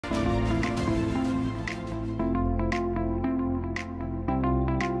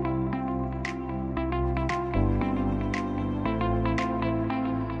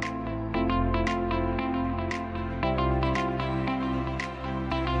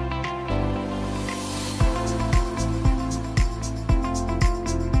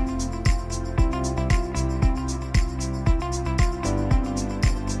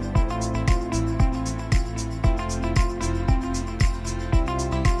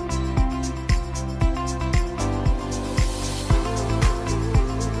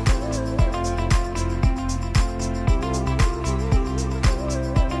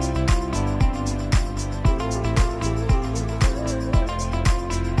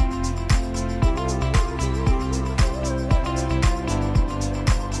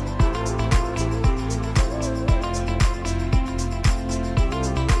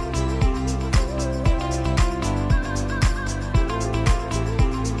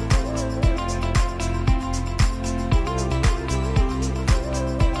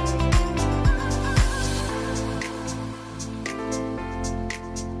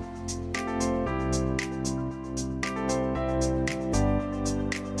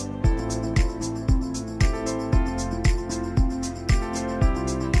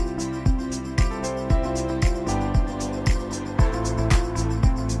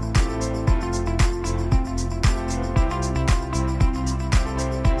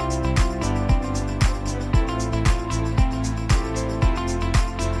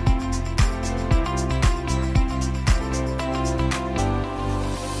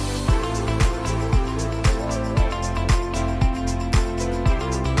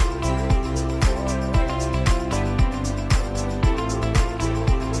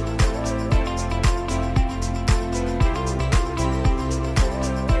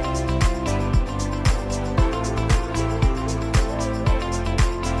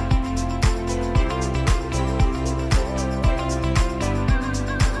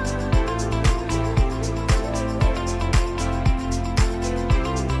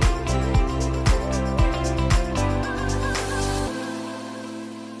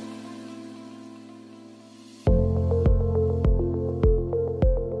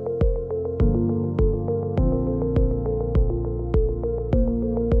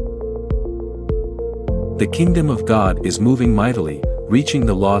The kingdom of God is moving mightily, reaching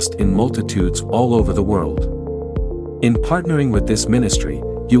the lost in multitudes all over the world. In partnering with this ministry,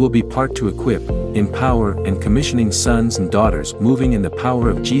 you will be part to equip, empower, and commissioning sons and daughters moving in the power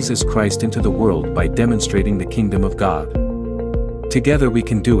of Jesus Christ into the world by demonstrating the kingdom of God. Together we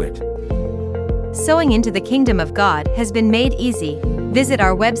can do it. Sowing into the kingdom of God has been made easy. Visit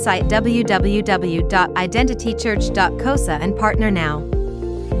our website www.identitychurch.cosa and partner now.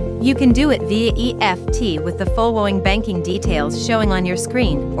 You can do it via EFT with the following banking details showing on your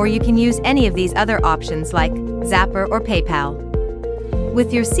screen, or you can use any of these other options like Zapper or PayPal.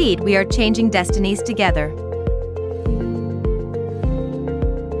 With your seed, we are changing destinies together.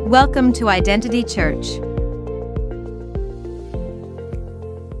 Welcome to Identity Church.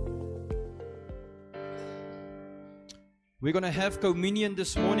 We're going to have communion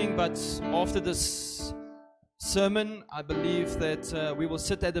this morning, but after this sermon, I believe that we will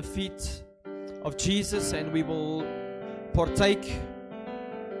sit at the feet of Jesus and we will partake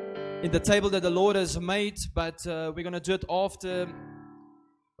in the table that the Lord has made, but we're going to do it after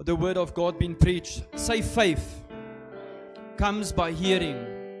the word of God being preached. Say, faith comes by hearing.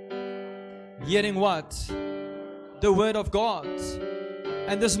 Hearing what? The word of God.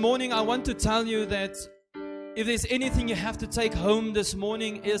 And this morning I want to tell you that if there's anything you have to take home this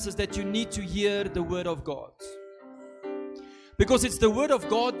morning is that you need to hear the word of God. Because it's the word of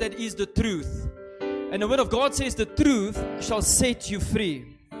God that is the truth. And the word of God says the truth shall set you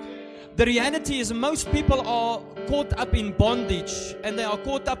free. The reality is most people are caught up in bondage, and they are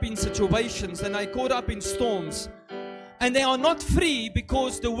caught up in situations, and they are caught up in storms. And they are not free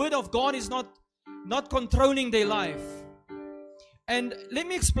because the word of God is not controlling their life. And let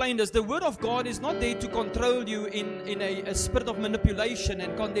me explain this. The word of God is not there to control you in a spirit of manipulation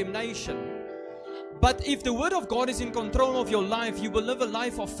and condemnation. But if the word of God is in control of your life, you will live a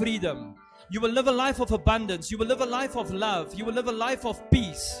life of freedom. You will live a life of abundance. You will live a life of love. You will live a life of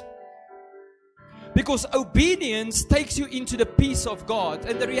peace. Because obedience takes you into the peace of God.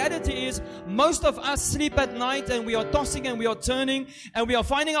 And the reality is, most of us sleep at night and we are tossing and we are turning and we are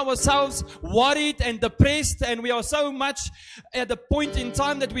finding ourselves worried and depressed, and we are so much at the point in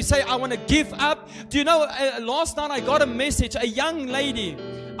time that we say, I want to give up. Do you know, last night I got a message, a young lady.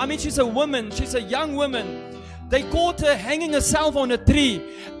 I mean, she's a woman, she's a young woman. They caught her hanging herself on a tree.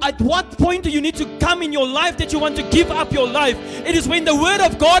 At what point do you need to come in your life that you want to give up your life? It is when the word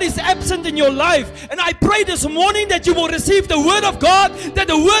of God is absent in your life. And I pray this morning that you will receive the word of God, that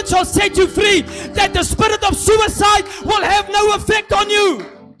the word shall set you free, that the spirit of suicide will have no effect on you.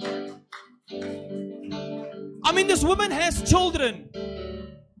 I mean, this woman has children.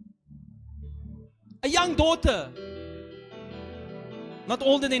 A young daughter, not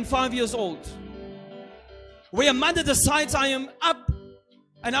older than 5 years old. Where a mother decides, I am up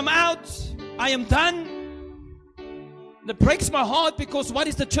and I'm out, I am done. That breaks my heart, because what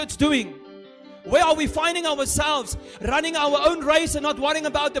is the church doing? Where are we finding ourselves? Running our own race and not worrying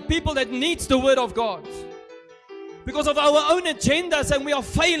about the people that needs the word of God. Because of our own agendas, and we are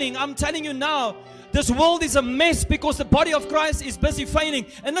failing. I'm telling you now, this world is a mess because the body of Christ is busy failing.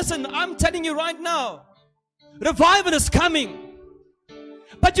 And listen, I'm telling you right now, revival is coming.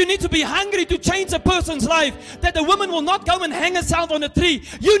 But you need to be hungry to change a person's life, that the woman will not go and hang herself on a tree.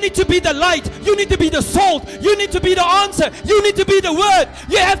 You need to be the light. You need to be the salt. You need to be the answer. You need to be the word.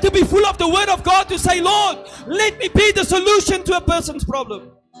 You have to be full of the word of God to say, Lord, let me be the solution to a person's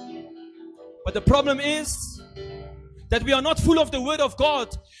problem. But the problem is that we are not full of the word of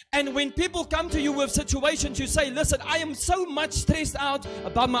God. And when people come to you with situations, you say, listen, I am so much stressed out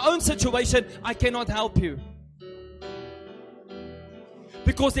about my own situation, I cannot help you.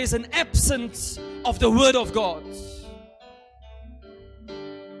 Because there's an absence of the word of God.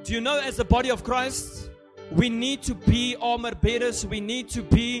 Do you know, as the body of Christ, we need to be armor bearers. We need to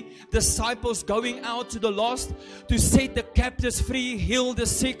be disciples going out to the lost, to set the captives free, heal the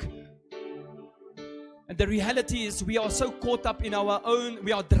sick. And the reality is, we are so caught up in our own,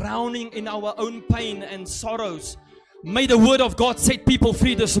 we are drowning in our own pain and sorrows. May the word of God set people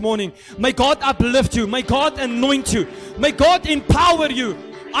free this morning. May God uplift you. May God anoint you. May God empower you.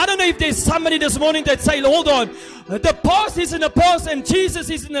 I don't know if there's somebody this morning that say, hold on, the past is in the past and Jesus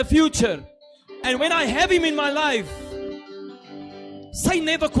is in the future. And when I have Him in my life, say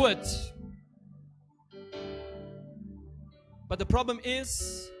never quit. But the problem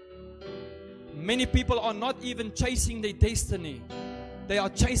is, many people are not even chasing their destiny. They are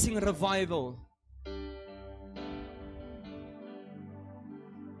chasing revival.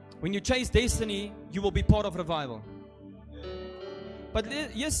 When you chase destiny, you will be part of revival. But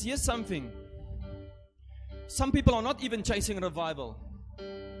here's something. Some people are not even chasing revival.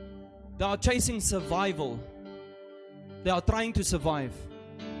 They are chasing survival. They are trying to survive.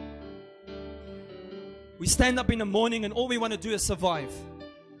 We stand up in the morning and all we want to do is survive.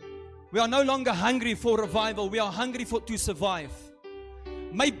 We are no longer hungry for revival. We are hungry to survive.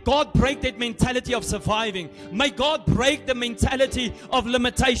 May God break that mentality of surviving. May God break the mentality of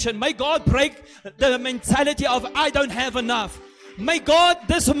limitation. May God break the mentality of I don't have enough. May God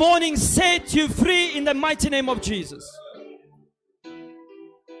this morning set you free in the mighty name of Jesus.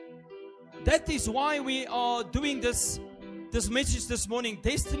 That is why we are doing this message this morning.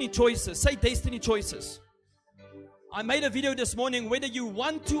 Destiny choices. Say destiny choices. I made a video this morning. Whether you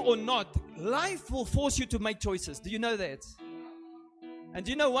want to or not, life will force you to make choices. Do you know that? And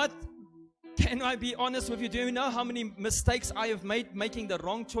do you know what? Can I be honest with you? Do you know how many mistakes I have made making the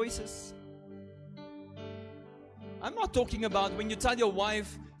wrong choices? I'm not talking about when you tell your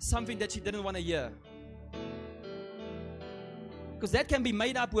wife something that she didn't want to hear. Because that can be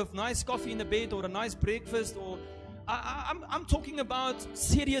made up with nice coffee in the bed or a nice breakfast. Or I'm talking about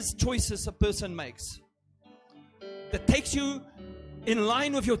serious choices a person makes that takes you in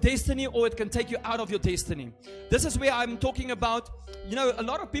line with your destiny, or it can take you out of your destiny. This is where I'm talking about, you know, a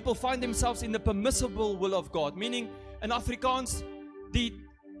lot of people find themselves in the permissible will of God, meaning in Afrikaans, the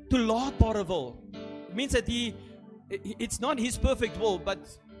toelaatbare wil. It means that it's not His perfect will, but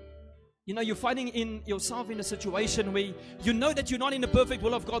you know, you're finding in yourself in a situation where you know that you're not in the perfect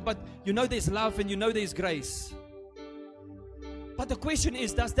will of God, but you know there's love and you know there's grace. But the question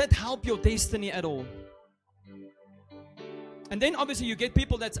is, does that help your destiny at all? And then obviously you get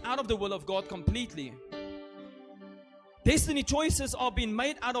people that's out of the will of God completely. Destiny choices are being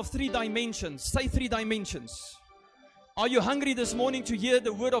made out of 3 dimensions. Say 3 dimensions. Are you hungry this morning to hear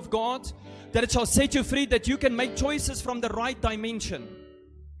the word of God? That it shall set you free, that you can make choices from the right dimension.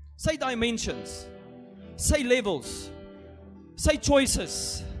 Say dimensions. Say levels. Say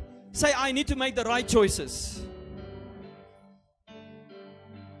choices. Say I need to make the right choices.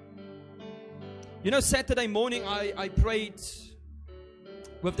 You know, Saturday morning I prayed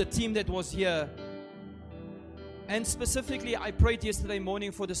with the team that was here. And specifically I prayed yesterday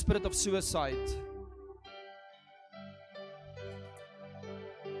morning for the spirit of suicide.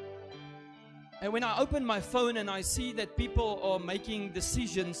 And when I open my phone and I see that people are making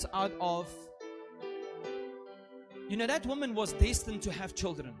decisions out of, you know, that woman was destined to have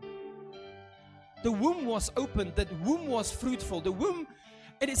children. The womb was opened. That womb was fruitful. The womb,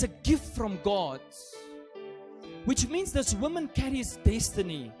 it is a gift from God. Which means this woman carries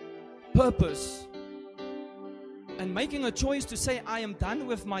destiny, purpose. And making a choice to say, I am done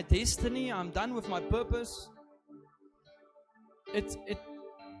with my destiny, I'm done with my purpose.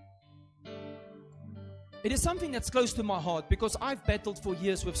 It is something that's close to my heart, because I've battled for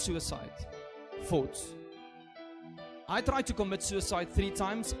years with suicide thoughts. I tried to commit suicide 3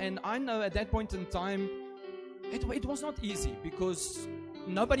 times, and I know at that point in time, it was not easy, because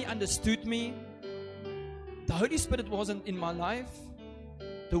nobody understood me. The Holy Spirit wasn't in my life.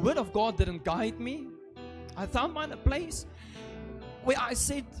 The Word of God didn't guide me. I found my place where I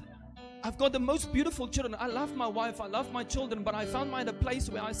said, I've got the most beautiful children. I love my wife, I love my children, but I found my place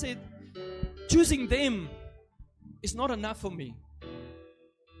where I said, choosing them is not enough for me.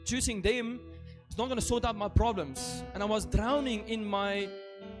 Choosing them is not going to sort out my problems. And I was drowning in my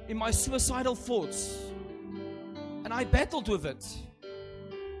suicidal thoughts. And I battled with it.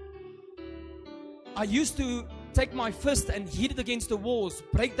 I used to take my fist and hit it against the walls,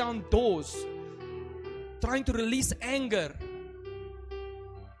 break down doors, trying to release anger.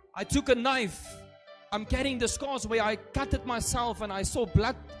 I took a knife. I'm carrying the scars where I cut it myself and I saw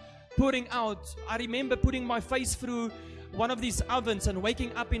blood pouring out. I remember putting my face through one of these ovens and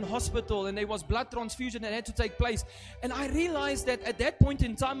waking up in hospital, and there was blood transfusion that had to take place. And I realized that at that point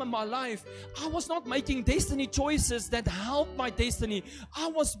in time in my life, I was not making destiny choices that helped my destiny. I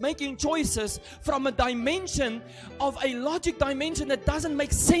was making choices from a dimension of a logic dimension that doesn't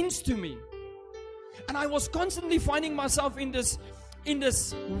make sense to me. And I was constantly finding myself in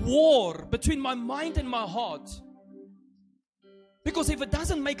this war between my mind and my heart. Because if it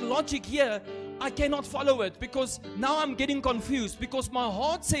doesn't make logic here, I cannot follow it, because now I'm getting confused, because my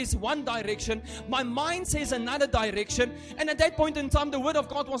heart says one direction, my mind says another direction, and at that point in time the Word of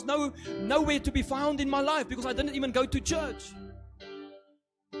God was nowhere to be found in my life, because I didn't even go to church.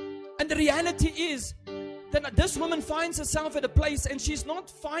 And the reality is that this woman finds herself at a place and she's not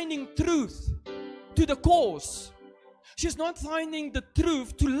finding truth to the cause. She's not finding the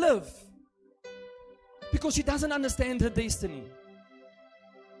truth to live, because she doesn't understand her destiny.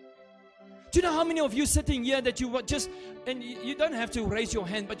 Do you know how many of you sitting here that you were just, and you don't have to raise your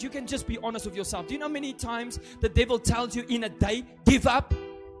hand, but you can just be honest with yourself. Do you know how many times the devil tells you in a day, give up?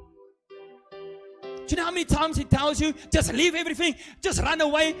 you know how many times he tells you, just leave everything, just run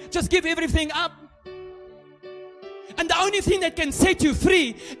away, just give everything up? And the only thing that can set you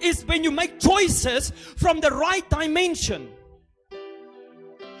free is when you make choices from the right dimension.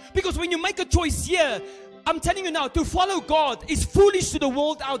 Because when you make a choice here, I'm telling you now, to follow God is foolish to the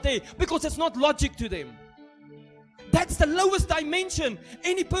world out there, because it's not logic to them. That's the lowest dimension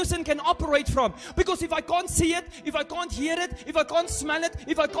any person can operate from. Because if I can't see it, if I can't hear it, if I can't smell it,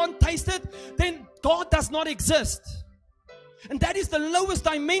 if I can't taste it, then God does not exist. And that is the lowest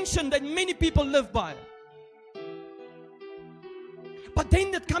dimension that many people live by. But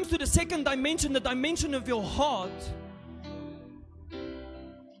then it comes to the second dimension, the dimension of your heart.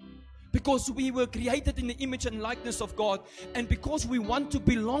 Because we were created in the image and likeness of God, and because we want to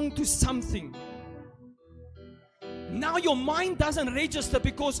belong to something. Now your mind doesn't register,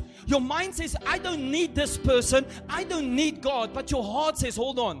 because your mind says, I don't need this person, I don't need God. But your heart says,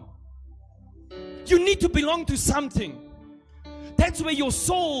 hold on, you need to belong to something. That's where your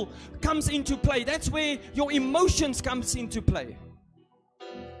soul comes into play. That's where your emotions comes into play.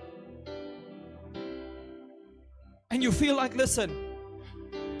 And you feel like, listen,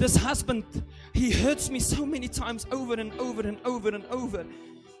 this husband, he hurts me so many times over and over and over and over.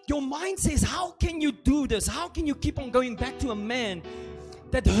 Your mind says, how can you do this? How can you keep on going back to a man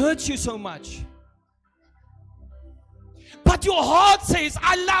that hurts you so much? But your heart says,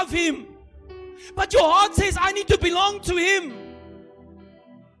 I love him. But your heart says, I need to belong to him.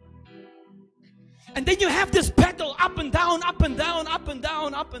 And then you have this battle up and down, up and down, up and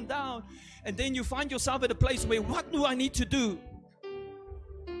down, up and down. And then you find yourself at a place where, what do I need to do?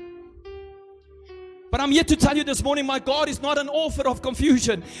 But I'm here to tell you this morning, my God is not an author of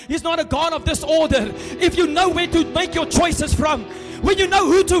confusion. He's not a God of disorder. If you know where to make your choices from, when you know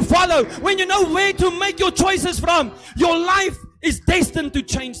who to follow, when you know where to make your choices from, your life is destined to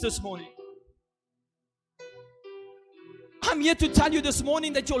change this morning. I'm here to tell you this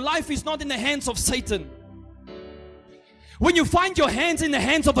morning that your life is not in the hands of Satan. When you find your hands in the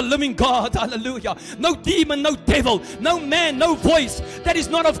hands of a living God, hallelujah, no demon, no devil, no man, no voice that is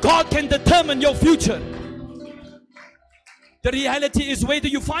not of God can determine your future. The reality is, where do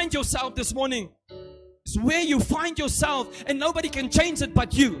you find yourself this morning? It's where you find yourself, and nobody can change it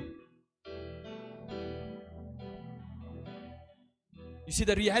but you. You see,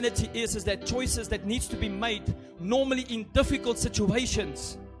 the reality is that choices that needs to be made normally in difficult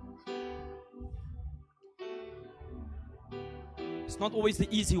situations, it's not always the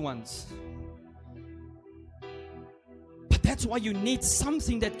easy ones. But that's why you need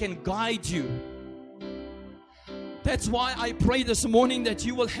something that can guide you. That's why I pray this morning that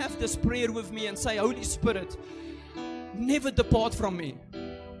you will have this prayer with me and say, Holy Spirit, never depart from me.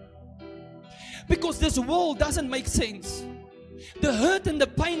 Because this world doesn't make sense. The hurt and the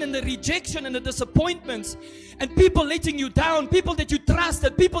pain and the rejection and the disappointments and people letting you down, people that you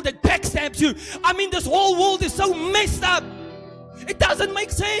trusted, people that backstabs you. I mean, this whole world is so messed up. It doesn't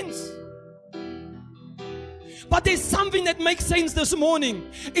make sense. But there's something that makes sense this morning.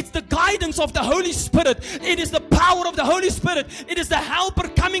 It's the guidance of the Holy Spirit. It is the power of the Holy Spirit. It is the helper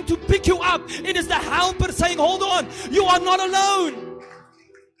coming to pick you up. It is the helper saying, hold on, you are not alone.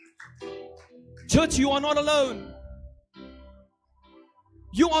 Church, you are not alone.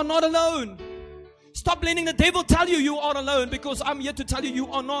 You are not alone. Stop letting the devil tell you you are alone, because I'm here to tell you, you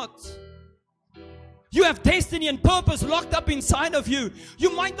are not. You have destiny and purpose locked up inside of you.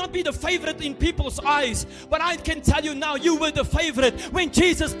 You might not be the favorite in people's eyes, but I can tell you now, you were the favorite when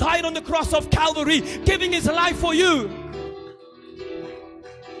Jesus died on the cross of Calvary, giving his life for you.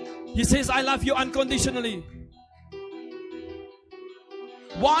 He says, I love you unconditionally.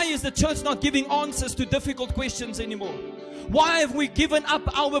 Why is the church not giving answers to difficult questions anymore? Why have we given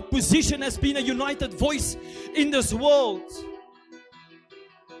up our position as being a united voice in this world?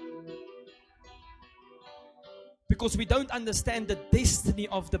 Because we don't understand the destiny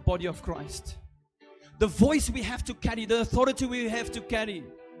of the body of Christ. The voice we have to carry, the authority we have to carry.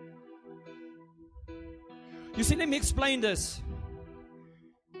 You see, let me explain this.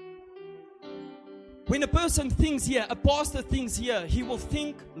 When a person thinks here, a pastor thinks here, he will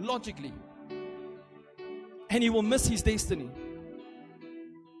think logically. And he will miss his destiny.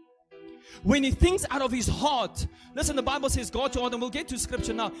 When he thinks out of his heart, listen, the Bible says, guard your heart, and we'll get to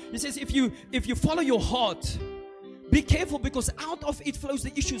scripture now. It says, if you follow your heart, be careful, because out of it flows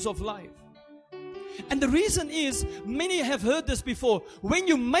the issues of life. And the reason is, many have heard this before. When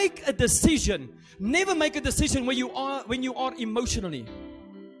you make a decision, never make a decision when you are emotionally.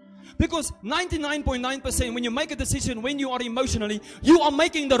 Because 99.9% when you make a decision when you are emotionally, you are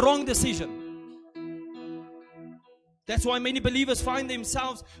making the wrong decision. That's why many believers find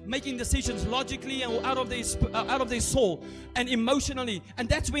themselves making decisions logically and out of their soul and emotionally. And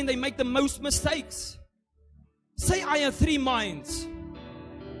that's when they make the most mistakes. Say, I have 3 minds.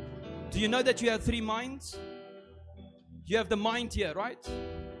 Do you know that you have 3 minds? You have the mind here, right?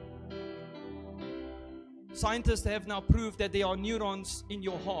 Scientists have now proved that there are neurons in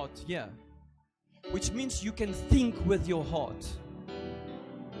your heart here, which means you can think with your heart.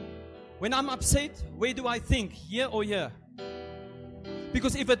 When I'm upset, where do I think? Here or here?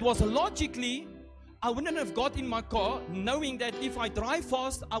 Because if it was logically, I wouldn't have got in my car knowing that if I drive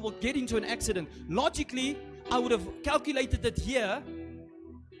fast, I will get into an accident. Logically, I would have calculated it here,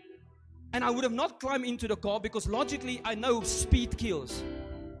 and I would have not climbed into the car because logically I know speed kills.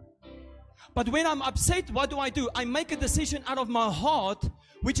 But when I'm upset, what do? I make a decision out of my heart,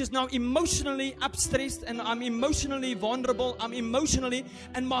 which is now emotionally upstressed, and I'm emotionally vulnerable. And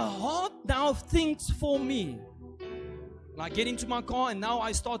my heart now thinks for me. And I get into my car, and now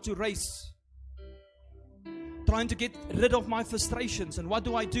I start to race, trying to get rid of my frustrations. And what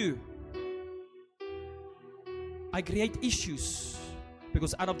do? I create issues,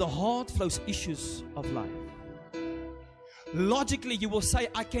 because out of the heart flows issues of life. Logically, you will say,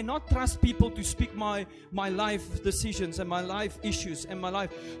 I cannot trust people to speak my life decisions and my life issues and my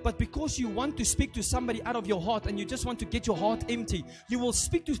life. But because you want to speak to somebody out of your heart and you just want to get your heart empty, you will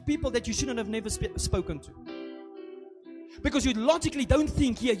speak to people that you shouldn't have never spoken to. Because you logically don't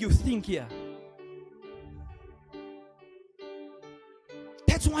think here, you think here.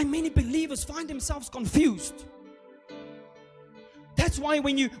 That's why many believers find themselves confused. That's why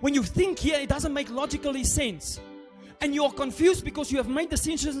when you think here, it doesn't make logically sense. And you are confused because you have made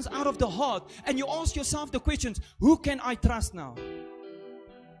decisions out of the heart. And you ask yourself the questions, who can I trust now?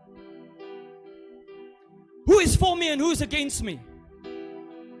 Who is for me and who is against me?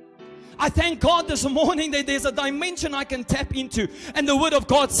 I thank God this morning that there's a dimension I can tap into. And the word of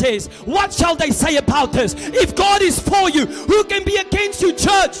God says, what shall they say about this? If God is for you, who can be against you,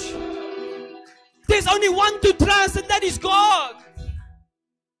 church? There's only one to trust, and that is God.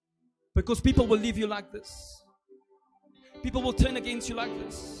 Because people will leave you like this. People will turn against you like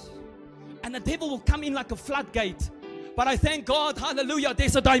this. And the devil will come in like a floodgate. But I thank God, hallelujah,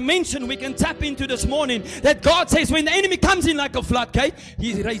 there's a dimension we can tap into this morning. That God says when the enemy comes in like a floodgate,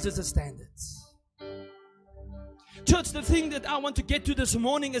 He raises the standards. Church, the thing that I want to get to this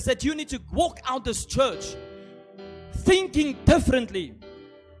morning is that you need to walk out this church thinking differently,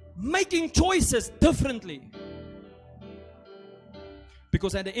 making choices differently.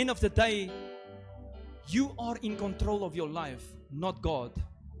 Because at the end of the day, you are in control of your life, not God.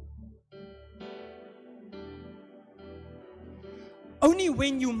 Only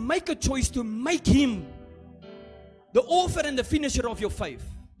when you make a choice to make Him the author and the finisher of your faith.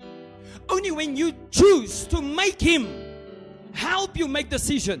 Only when you choose to make Him help you make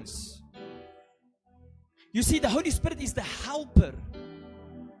decisions. You see, the Holy Spirit is the helper,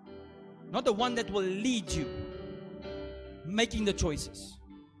 not the one that will lead you making the choices.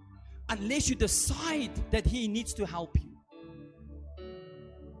 Unless you decide that He needs to help you.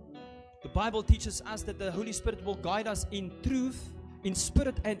 The Bible teaches us that the Holy Spirit will guide us in truth, in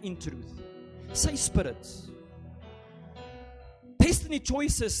spirit and in truth. Say spirit. Destiny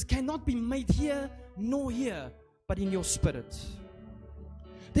choices cannot be made here nor here, but in your spirit.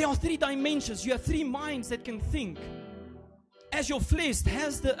 There are 3 dimensions. You have 3 minds that can think. As your flesh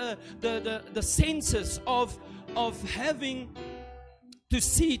has the senses of having to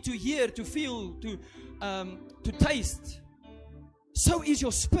see, to hear, to feel, to taste. So is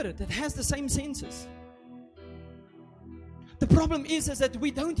your spirit. It has the same senses. The problem is that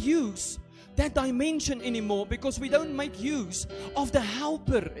we don't use that dimension anymore because we don't make use of the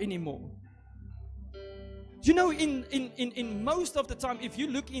helper anymore. You know, in most of the time, if you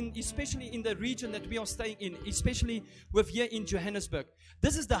look in, especially in the region that we are staying in, especially with here in Johannesburg,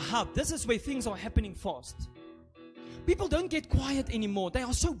 this is the hub. This is where things are happening fast. People don't get quiet anymore. They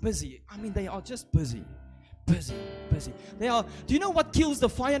are so busy. I mean, they are just busy. They are. Do you know what kills the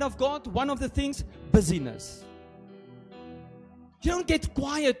fire of God? One of the things, busyness. You don't get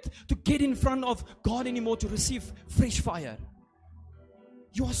quiet to get in front of God anymore to receive fresh fire.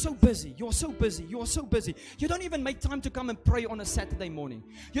 You are so busy. You are so busy. You are so busy. You don't even make time to come and pray on a Saturday morning.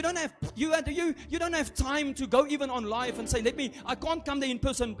 You don't have time to go even on live and say, I can't come there in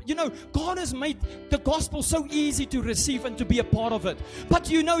person. You know, God has made the gospel so easy to receive and to be a part of it. But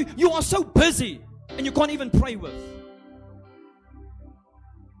you know, you are so busy and you can't even pray with.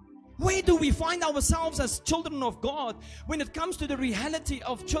 Where do we find ourselves as children of God when it comes to the reality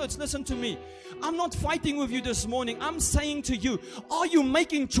of church? Listen to me. I'm not fighting with you this morning. I'm saying to you, are you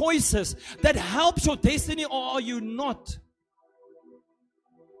making choices that helps your destiny, or are you not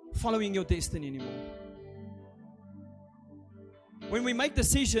following your destiny anymore? When we make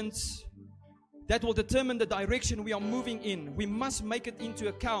decisions that will determine the direction we are moving in, we must make it into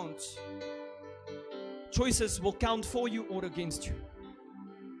account. Choices will count for you or against you.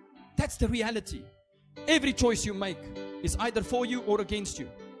 That's the reality. Every choice you make is either for you or against you.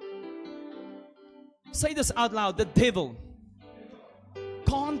 Say this out loud. The devil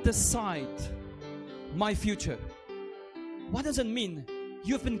can't decide my future. What does it mean?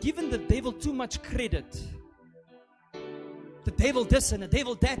 You've been given the devil too much credit. The devil this and the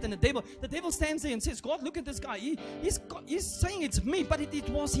devil that and the devil stands there and says, God, look at this guy. He's saying it's me, but it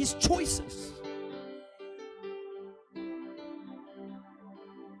was his choices.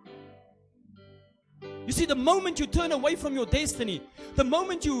 You see, the moment you turn away from your destiny, the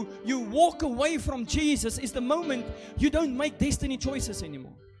moment you walk away from Jesus, is the moment you don't make destiny choices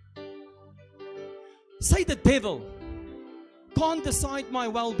anymore. Say, the devil can't decide my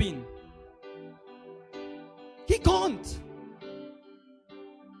well-being. He can't.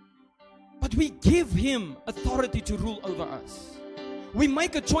 But we give him authority to rule over us. We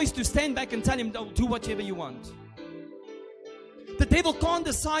make a choice to stand back and tell him, "Oh, do whatever you want." The devil can't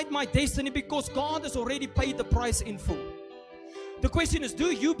decide my destiny because God has already paid the price in full. The question is,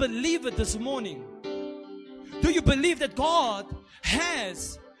 do you believe it this morning? Do you believe that God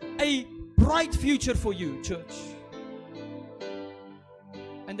has a bright future for you, church?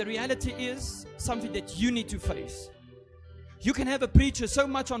 And the reality is something that you need to face. You can have a preacher so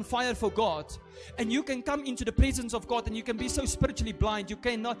much on fire for God, and you can come into the presence of God and you can be so spiritually blind. You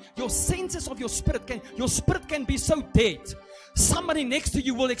cannot, your senses of your spirit can be so dead. Somebody next to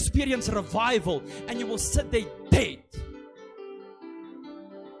you will experience revival and you will sit there dead.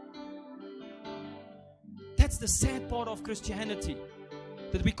 That's the sad part of Christianity,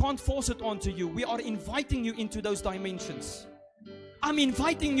 that we can't force it onto you. We are inviting you into those dimensions. I'm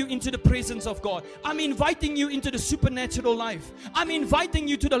inviting you into the presence of God. I'm inviting you into the supernatural life. I'm inviting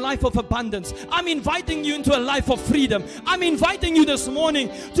you to the life of abundance. I'm inviting you into a life of freedom. I'm inviting you this morning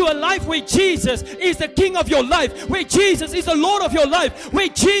to a life where Jesus is the King of your life, where Jesus is the Lord of your life, where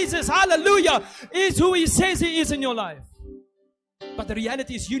Jesus, hallelujah, is who He says He is in your life. But the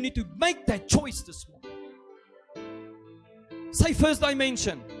reality is you need to make that choice this morning. Say, first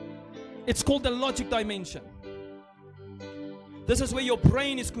dimension. It's called the logic dimension. This is where your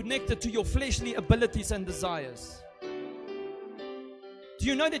brain is connected to your fleshly abilities and desires. Do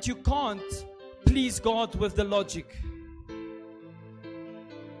you know that you can't please God with the logic?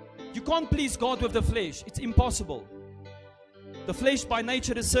 You can't please God with the flesh. It's impossible. The flesh by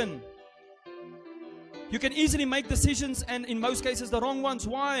nature is sin. You can easily make decisions, and in most cases the wrong ones.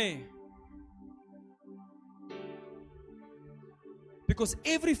 Why? Because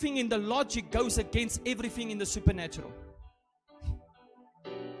everything in the logic goes against everything in the supernatural.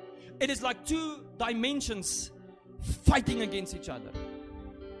 It is like two dimensions fighting against each other.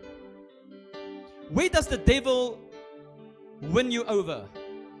 Where does the devil win you over?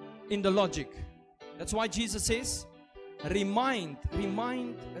 In the logic. That's why Jesus says, remind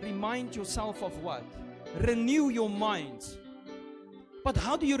yourself of what? Renew your mind. But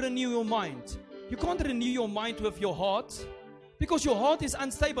how do you renew your mind? You can't renew your mind with your heart, because your heart is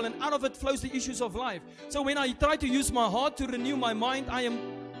unstable and out of it flows the issues of life. So when I try to use my heart to renew my mind,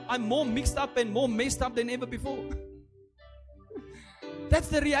 I'm more mixed up and more messed up than ever before. That's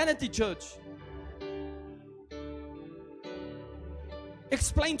the reality, church.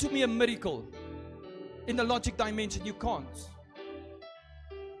 Explain to me a miracle in the logic dimension. You can't.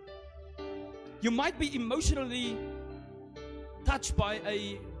 You might be emotionally touched by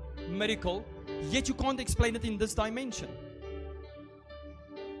a miracle, yet you can't explain it in this dimension.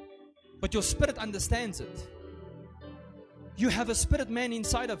 But your spirit understands it. You have a spirit man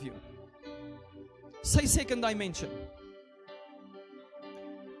inside of you. Say second dimension.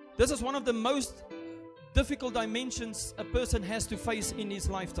 This is one of the most difficult dimensions a person has to face in his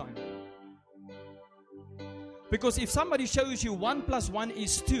lifetime. Because if somebody shows you 1 + 1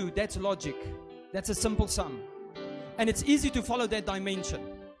 is 2, that's logic. That's a simple sum. And it's easy to follow that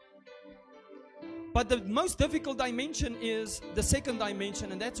dimension. But the most difficult dimension is the second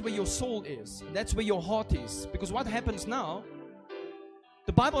dimension, and that's where your soul is. That's where your heart is. Because what happens now,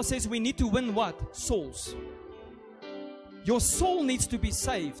 the Bible says we need to win what? Souls. Your soul needs to be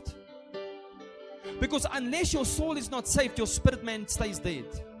saved. Because unless your soul is not saved, your spirit man stays dead.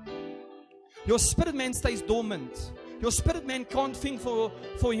 Your spirit man stays dormant. Your spirit man can't think for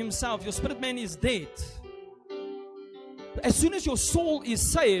himself. Your spirit man is dead. As soon as your soul is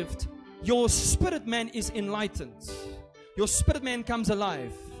saved, your spirit man is enlightened. Your spirit man comes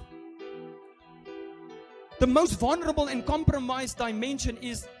alive. The most vulnerable and compromised dimension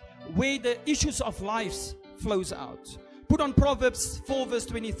is where the issues of life flows out. Put on Proverbs 4 verse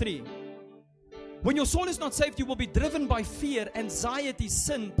 23. When your soul is not saved, you will be driven by fear, anxiety,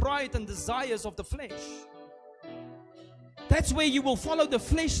 sin, pride, and desires of the flesh. That's where you will follow the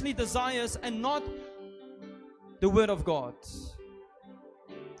fleshly desires and not the word of God.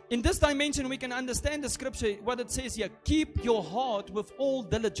 In this dimension, we can understand the scripture, what it says here. Keep your heart with all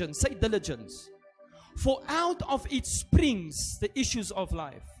diligence. Say diligence. For out of it springs the issues of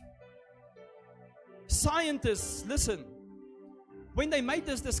life. Scientists, listen. When they made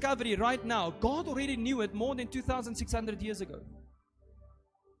this discovery right now, God already knew it more than 2,600 years ago.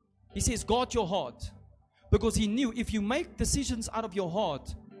 He says, guard your heart. Because He knew if you make decisions out of your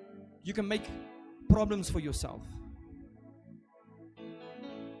heart, you can make problems for yourself.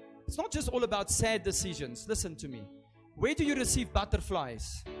 It's not just all about sad decisions. Listen to me. Where do you receive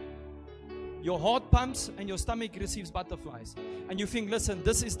butterflies? Your heart pumps and your stomach receives butterflies. And you think, listen,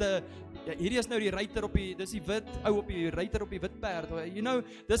 this is the... Hier is nou die ruiter op die... Dis die wit ou op die ruiter op die wit perd. You know,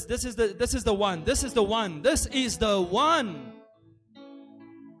 this is the one. This is the one. This is the one.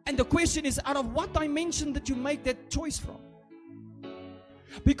 And the question is, out of what dimension did you make that choice from?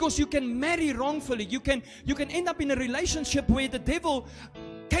 Because you can marry wrongfully. You can end up in a relationship where the devil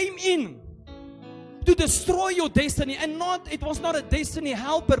came in to destroy your destiny, and it was not a destiny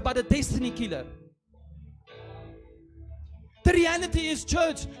helper, but a destiny killer. The reality is,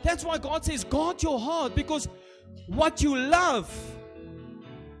 church, that's why God says, guard your heart, because what you love,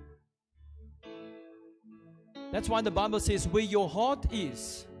 that's why the Bible says, where your heart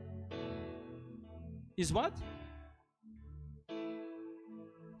is what?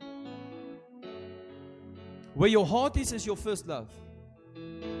 Where your heart is your first love.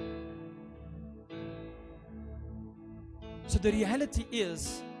 So the reality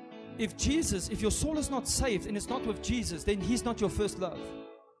is, if your soul is not saved and it's not with Jesus, then He's not your first love.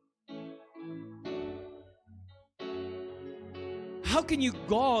 How can you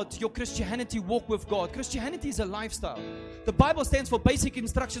guard your Christianity walk with God? Christianity is a lifestyle. The Bible stands for basic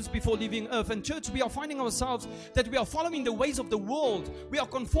instructions before leaving earth. And church, we are finding ourselves that we are following the ways of the world. We are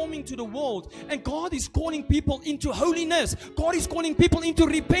conforming to the world. And God is calling people into holiness. God is calling people into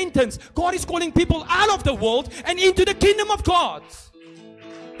repentance. God is calling people out of the world and into the kingdom of God.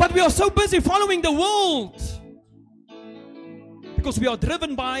 But we are so busy following the world because we are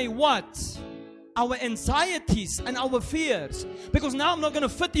driven by what? Our anxieties and our fears. Because now I'm not going to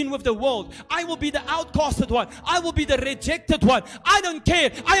fit in with the world. I will be the outcasted one. I will be the rejected one. I don't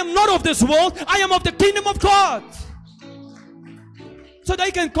care. I am not of this world. I am of the kingdom of God. So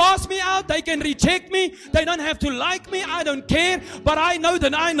they can cast me out. They can reject me. They don't have to like me. I don't care. But I know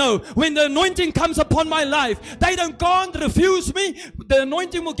that I know when the anointing comes upon my life, they can't refuse me. The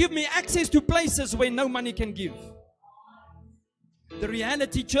anointing will give me access to places where no money can give. The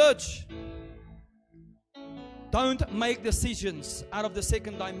reality, church, don't make decisions out of the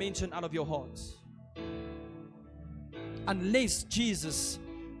second dimension, out of your heart. Unless Jesus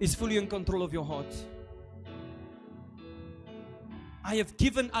is fully in control of your heart. I have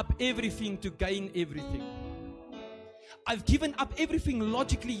given up everything to gain everything. I've given up everything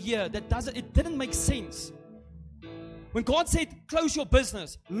logically here it didn't make sense. When God said, close your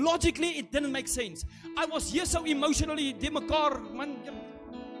business, logically it didn't make sense. I was here so emotionally,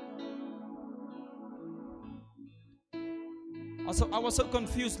 I was so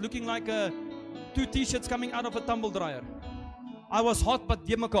confused, looking like two t-shirts coming out of a tumble dryer. I was hot but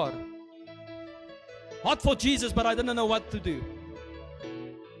de mekaar. Hot for Jesus, but I didn't know what to do.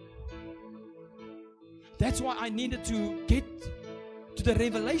 That's why I needed to get to the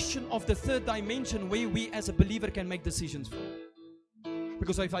revelation of the third dimension where we as a believer can make decisions from.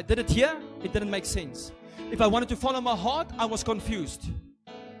 Because if I did it here, it didn't make sense. If I wanted to follow my heart, I was confused.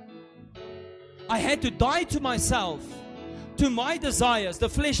 I had to die to myself, to my desires, the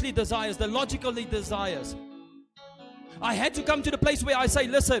fleshly desires, the logical desires. I had to come to the place where I say,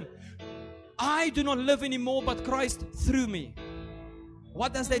 listen, I do not live anymore but Christ through me.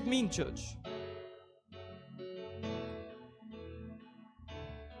 What does that mean, church?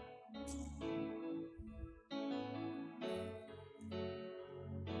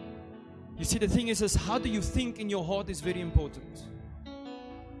 You see, the thing is how do you think in your heart is very important.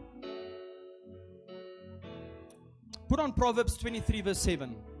 Put on Proverbs 23 verse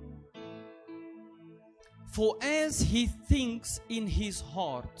 7. For as he thinks in his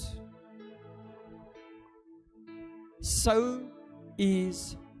heart, so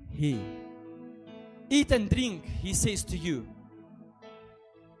is He. Eat and drink, He says to you.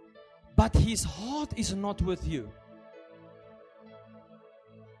 But His heart is not with you.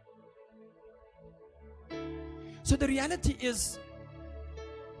 So the reality is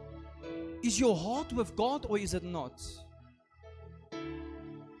your heart with God or is it not?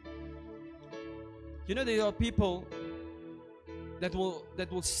 You know, there are people that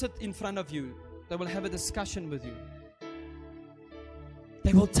will sit in front of you, that will have a discussion with you.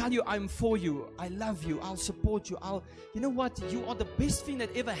 They will tell you, I'm for you, I love you, I'll support you, you know what, you are the best thing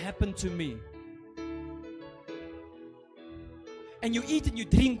that ever happened to me. And you eat and you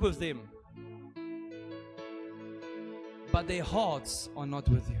drink with them, but their hearts are not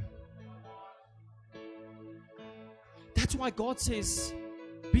with you. That's why God says,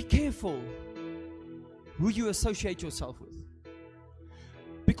 be careful who you associate yourself with.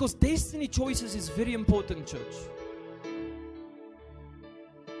 Because destiny choices is very important, church.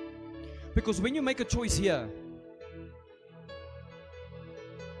 Because when you make a choice here,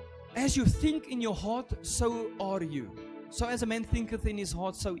 as you think in your heart, so are you. So as a man thinketh in his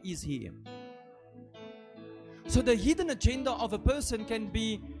heart, so is he. So the hidden agenda of a person can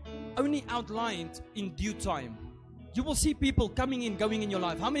be only outlined in due time. You will see people coming in, going in your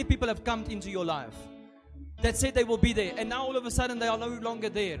life. How many people have come into your life that said they will be there, and now all of a sudden they are no longer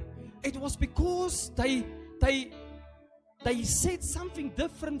there? It was because they said something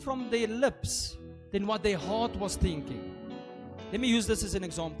different from their lips than what their heart was thinking. Let me use this as an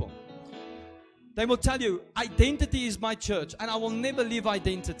example. They will tell you, identity is my church and I will never leave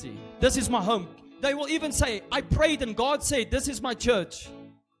identity. This is my home. They will even say, I prayed and God said, this is my church.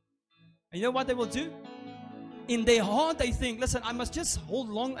 And you know what they will do? In their heart they think, listen, I must just hold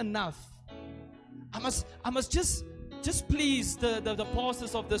long enough. I must just please the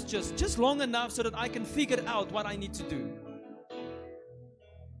pastors of this church just long enough so that I can figure out what I need to do.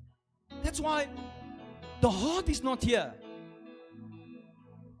 That's why the heart is not here.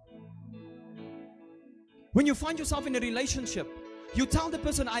 When you find yourself in a relationship, you tell the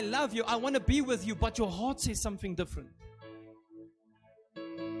person, I love you, I want to be with you, but your heart says something different.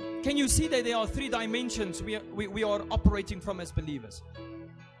 Can you see that there are three dimensions we are operating from as believers?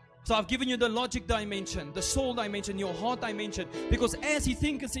 So I've given you the logic dimension, the soul dimension, your heart dimension. Because as he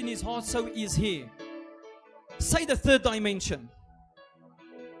thinketh in his heart, so is he. Say the third dimension.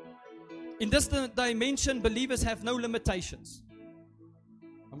 In this dimension, believers have no limitations.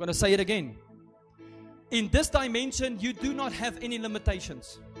 I'm going to say it again. In this dimension, you do not have any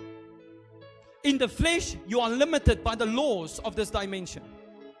limitations. In the flesh, you are limited by the laws of this dimension.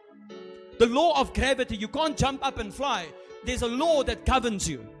 The law of gravity, you can't jump up and fly. There's a law that governs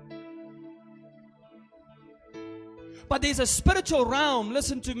you. But there's a spiritual realm,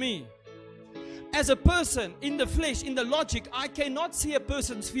 listen to me. As a person, in the flesh, in the logic, I cannot see a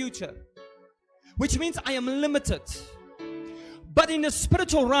person's future. Which means I am limited. But in the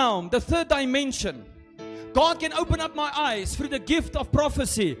spiritual realm, the third dimension, God can open up my eyes through the gift of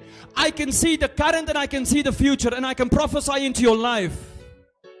prophecy. I can see the current and I can see the future, and I can prophesy into your life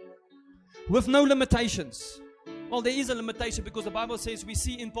with no limitations. Well, there is a limitation because the Bible says we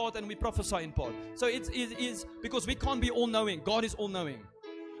see in part and we prophesy in part. So it is because we can't be all-knowing. God is all-knowing.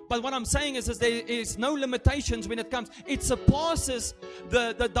 But what I'm saying is there is no limitations when it comes. It surpasses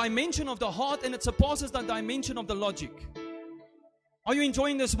the dimension of the heart, and it surpasses the dimension of the logic. Are you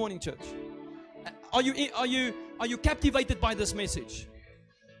enjoying this morning, church? Are you captivated by this message?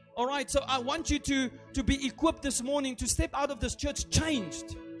 All right, so I want you to be equipped this morning to step out of this church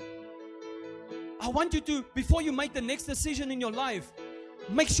changed. I want you to, before you make the next decision in your life,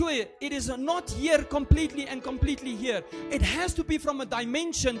 make sure it is not here completely and completely here. It has to be from a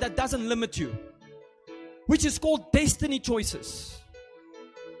dimension that doesn't limit you, which is called destiny choices.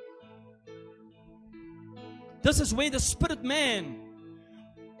 This is where the spirit man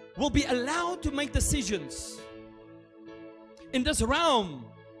will be allowed to make decisions. In this realm,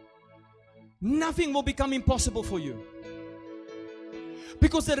 nothing will become impossible for you.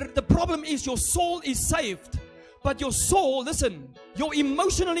 Because the problem is your soul is saved, but your soul, listen, your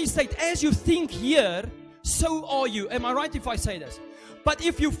emotionally state, as you think here, so are you. Am I right if I say this? But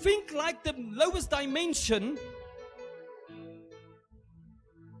if you think like the lowest dimension,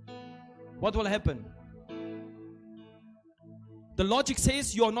 what will happen? The logic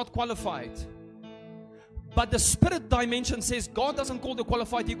says you are not qualified. But the spirit dimension says God doesn't call the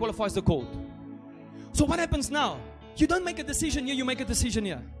qualified, He qualifies the called. So what happens now? You don't make a decision here, you make a decision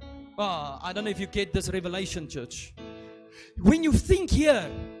here. I don't know if you get this revelation, church. When you think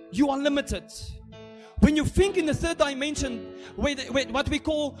here, you are limited. When you think in the third dimension, where what we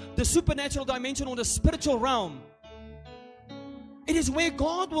call the supernatural dimension or the spiritual realm, It is where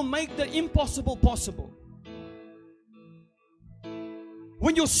God will make the impossible possible.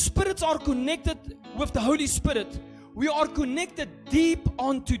 When your spirits are connected with the Holy Spirit, we are connected deep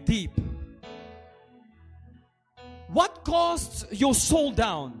onto deep. What casts your soul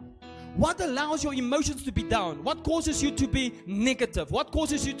down? What allows your emotions to be down? What causes you to be negative? What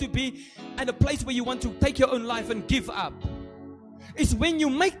causes you to be at a place where you want to take your own life and give up? It's when you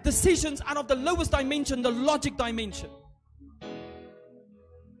make decisions out of the lowest dimension, the logic dimension.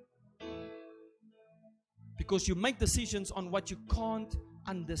 Because you make decisions on what you can't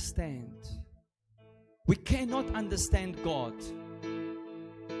understand. We cannot understand God.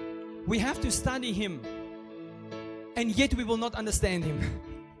 We have to study Him, and yet we will not understand Him.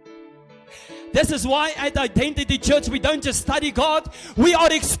 This is why at Identity Church we don't just study God, we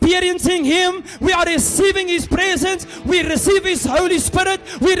are experiencing Him, we are receiving His presence, we receive His Holy Spirit,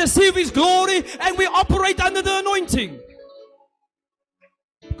 we receive His glory, and we operate under the anointing.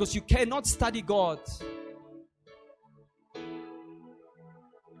 Because you cannot study God.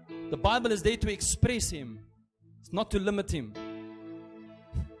 The Bible is there to express Him. It's not to limit Him.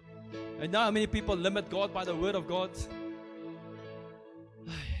 And now how many people limit God by the Word of God?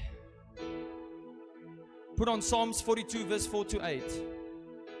 Put on Psalms 42 verse 4 to 8.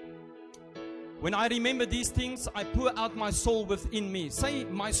 When I remember these things, I pour out my soul within me. Say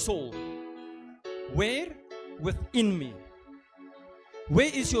my soul. Where? Within me.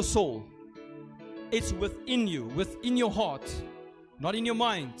 Where is your soul? It's within you, within your heart, not in your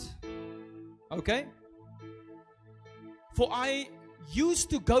mind. Okay? For I used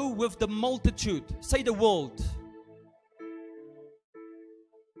to go with the multitude. Say the world.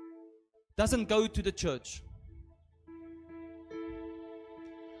 Doesn't go to the church.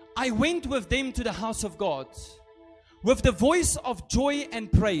 I went with them to the house of God with the voice of joy and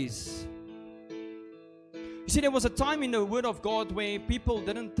praise. You see, there was a time in the Word of God where people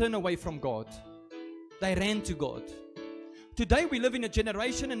didn't turn away from God. They ran to God. Today we live in a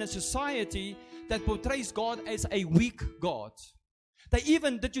generation and a society that portrays God as a weak God. They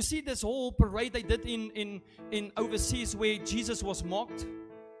even, did you see this whole parade they did in overseas where Jesus was mocked?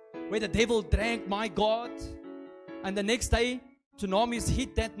 Where the devil dragged my God, and the next day tsunamis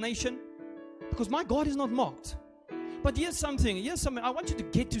hit that nation, because my God is not mocked. But here's something. I want you to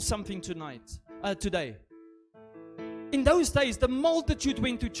get to something today. In those days, the multitude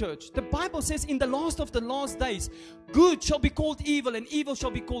went to church. The Bible says in the last of the last days, good shall be called evil and evil shall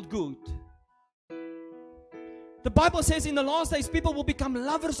be called good. The Bible says in the last days, people will become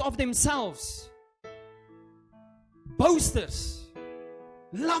lovers of themselves, boasters,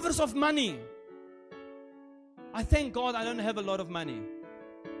 lovers of money. I thank God I don't have a lot of money.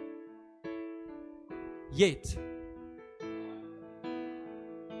 Yet.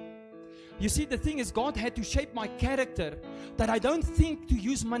 You see, the thing is, God had to shape my character that I don't think to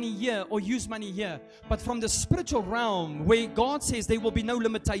use money here or use money here, but from the spiritual realm where God says there will be no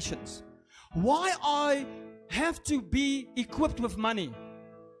limitations. Why I have to be equipped with money?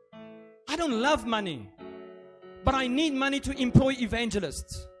 I don't love money. But I need money to employ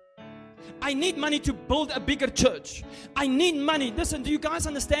evangelists. I need money to build a bigger church. I need money. Listen, do you guys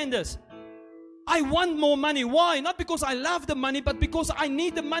understand this? I want more money. Why? Not because I love the money, but because I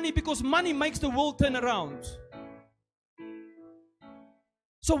need the money, because money makes the world turn around.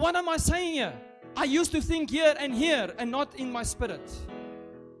 So what am I saying here? I used to think here and not in my spirit.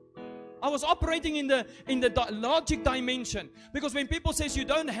 I was operating in the logic dimension, because when people says you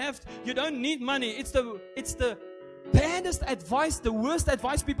don't need money, it's the baddest advice, the worst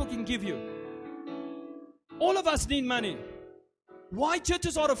advice people can give you. All of us need money. Why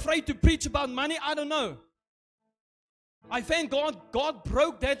churches are afraid to preach about money, I don't know. I thank God, God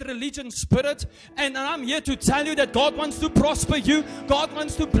broke that religion spirit, and I'm here to tell you that God wants to prosper you, God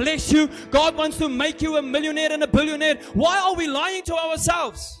wants to bless you, God wants to make you a millionaire and a billionaire. Why are we lying to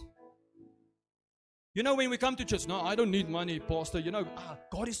ourselves? You know, when we come to church, no, I don't need money, Pastor. You know,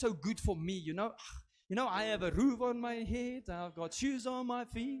 God is so good for me, you know. I have a roof on my head, I've got shoes on my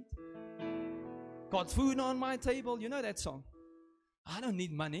feet, got food on my table. You know that song. I don't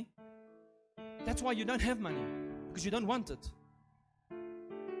need money. That's why you don't have money, because you don't want it.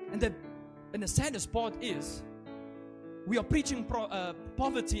 And the saddest part is, we are preaching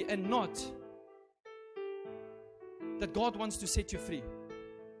poverty and not that God wants to set you free.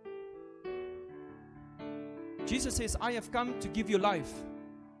 Jesus says, I have come to give you life,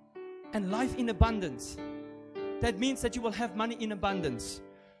 and life in abundance. That means that you will have money in abundance.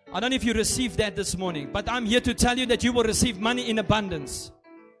 I don't know if you received that this morning, but I'm here to tell you that you will receive money in abundance.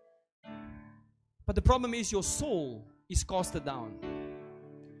 But the problem is your soul is casted down.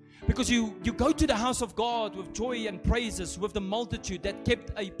 Because you go to the house of God with joy and praises, with the multitude that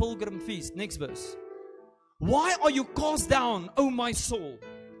kept a pilgrim feast. Next verse. Why are you cast down, O my soul?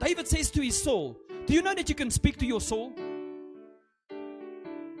 David says to his soul. Do you know that you can speak to your soul?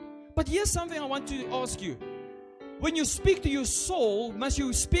 But here's something I want to ask you. When you speak to your soul, must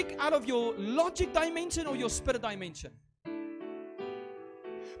you speak out of your logic dimension or your spirit dimension?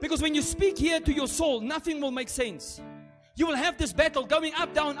 Because when you speak here to your soul, nothing will make sense. You will have this battle going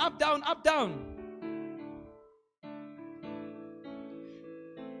up, down, up, down, up, down.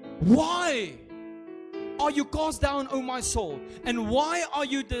 Why are you cast down, O my soul? And why are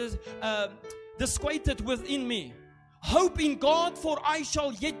you disquieted within me? Hope in God, for I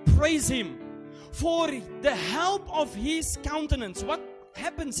shall yet praise Him, for the help of His countenance. What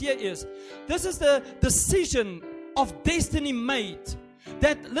happens here is, this is the decision of destiny made.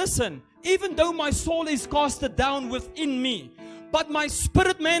 That, listen, even though my soul is casted down within me, but my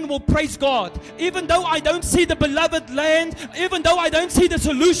spirit man will praise God. Even though I don't see the beloved land, even though I don't see the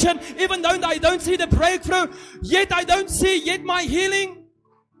solution, even though I don't see the breakthrough, yet I don't see yet my healing,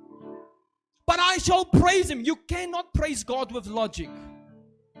 but I shall praise Him. You cannot praise God with logic.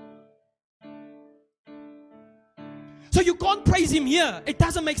 So you can't praise Him here. It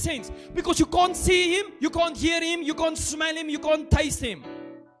doesn't make sense. Because you can't see Him, you can't hear Him, you can't smell Him, you can't taste Him.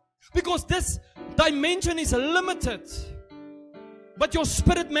 Because this dimension is limited. But your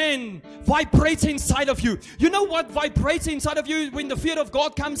spirit man vibrates inside of you. You know what vibrates inside of you when the fear of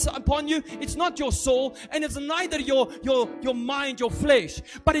God comes upon you? It's not your soul, and it's neither your mind, your flesh,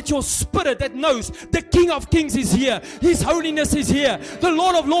 but it's your spirit that knows the King of Kings is here. His holiness is here. The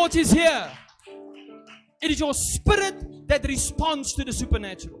Lord of Lords is here. It is your spirit that responds to the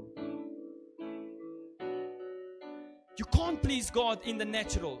supernatural. You can't please God in the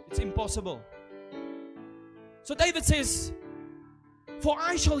natural. It's impossible. So David says, for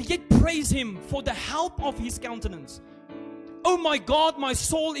I shall yet praise Him for the help of His countenance. Oh my God, my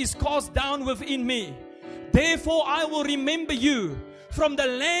soul is cast down within me. Therefore I will remember you from the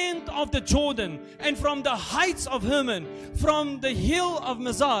land of the Jordan and from the heights of Hermon, from the hill of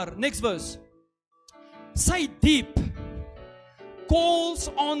Mizar. Next verse. Say deep calls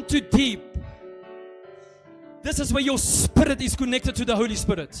on to deep. This is where your spirit is connected to the Holy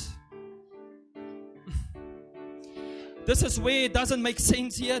Spirit. This is where it doesn't make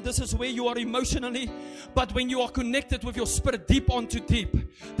sense here. This is where you are emotionally. But when you are connected with your spirit deep onto deep,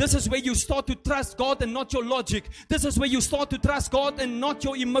 this is where you start to trust God and not your logic. This is where you start to trust God and not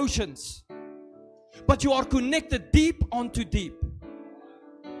your emotions. But you are connected deep onto deep.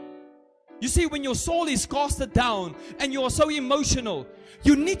 You see, when your soul is casted down and you are so emotional,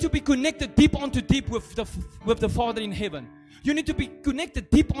 you need to be connected deep onto deep with the Father in heaven. You need to be connected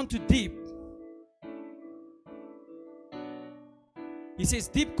deep onto deep. He says,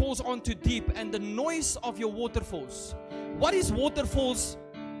 deep calls on to deep, and the noise of your waterfalls. What is waterfalls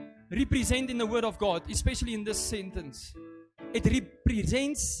represent in the Word of God, especially in this sentence? It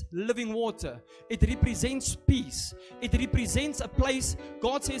represents living water. It represents peace. It represents a place.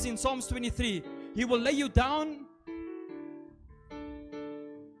 God says in Psalms 23, He will lay you down.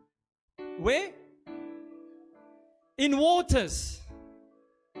 Where? In waters.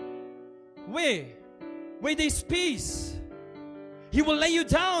 Where? Where there's peace. He will lay you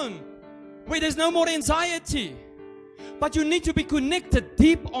down where there's no more anxiety. But you need to be connected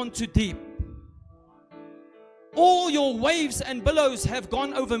deep onto deep. All your waves and billows have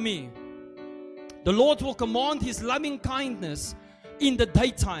gone over me. The Lord will command His loving kindness in the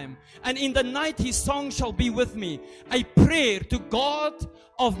daytime, and in the night His song shall be with me, a prayer to God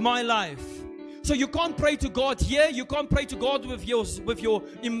of my life. So you can't pray to God here, you can't pray to God with your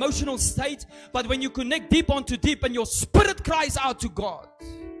emotional state, but when you connect deep onto deep and your spirit cries out to God.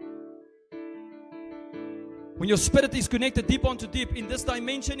 When your spirit is connected deep onto deep, in this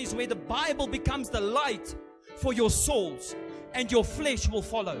dimension is where the Bible becomes the light for your souls, and your flesh will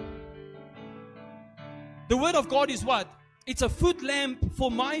follow. The Word of God is what? It's a foot lamp for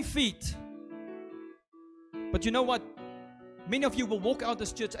my feet. But you know what? Many of you will walk out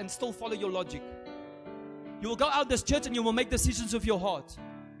this church and still follow your logic. You will go out this church and you will make decisions with your heart.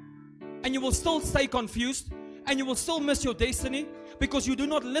 And you will still stay confused, and you will still miss your destiny because you do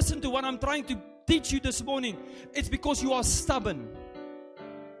not listen to what I'm trying to teach you this morning. It's because you are stubborn.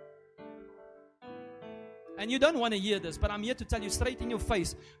 And you don't want to hear this, but I'm here to tell you straight in your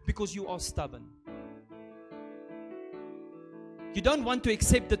face, because you are stubborn. You don't want to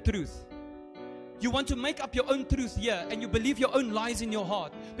accept the truth. You want to make up your own truth here, and you believe your own lies in your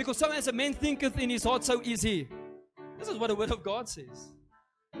heart. Because so as a man thinketh in his heart, so is he. This is what the Word of God says.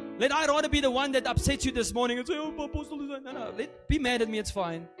 Let I rather be the one that upsets you this morning and say, oh, Apostle, no. Be mad at me, it's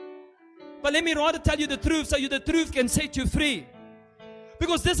fine. But let me rather tell you the truth so the truth can set you free.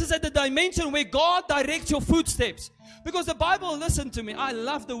 Because this is at the dimension where God directs your footsteps. Because the Bible, listen to me, I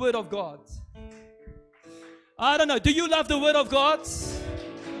love the Word of God. I don't know, do you love the Word of God?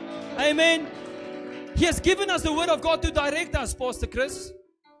 Amen. He has given us the Word of God to direct us, Pastor Chris.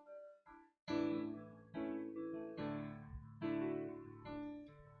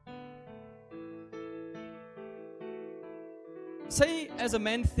 Say, as a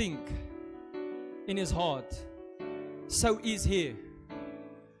man think in his heart, so is he.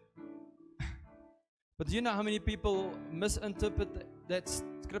 But do you know how many people misinterpret that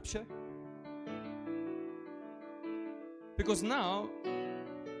scripture? Because now,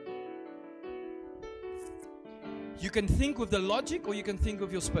 you can think with the logic or you can think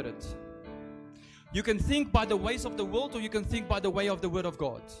with your spirit. You can think by the ways of the world or you can think by the way of the Word of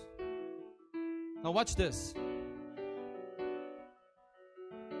God. Now watch this.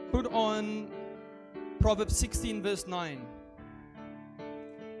 Put on Proverbs 16 verse 9.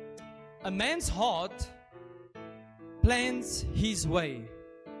 A man's heart plans his way.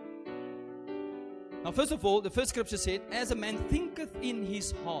 Now first of all, the first scripture said, as a man thinketh in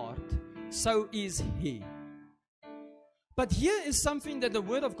his heart, so is he. But here is something that the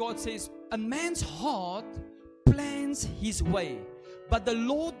Word of God says, a man's heart plans his way, but the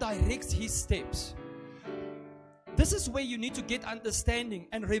Lord directs his steps. This is where you need to get understanding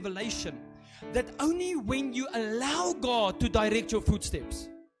and revelation, that only when you allow God to direct your footsteps.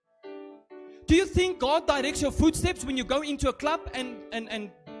 Do you think God directs your footsteps when you go into a club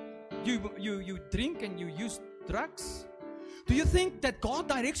and you drink and you use drugs? Do you think that God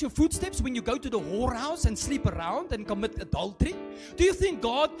directs your footsteps when you go to the whorehouse and sleep around and commit adultery? Do you think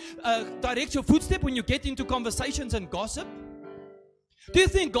God directs your footsteps when you get into conversations and gossip? Do you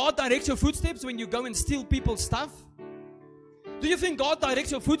think God directs your footsteps when you go and steal people's stuff? Do you think God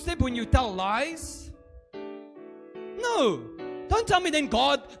directs your footsteps when you tell lies? No. Don't tell me then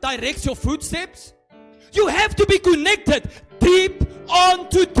God directs your footsteps. You have to be connected deep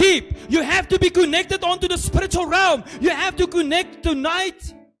onto deep. You have to be connected onto the spiritual realm. You have to connect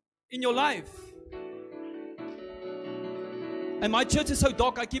tonight in your life. And my church is so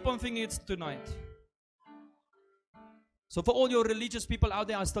dark, I keep on thinking it's tonight. So for all your religious people out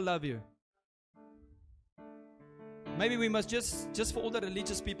there, I still love you. Maybe we must just for all the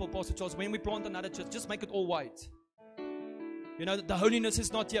religious people, Pastor Charles, when we plant another church, just make it all white. You know, the holiness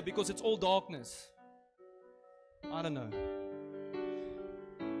is not here because it's all darkness. I don't know.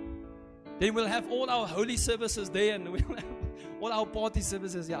 Then we'll have all our holy services there and we'll have all our party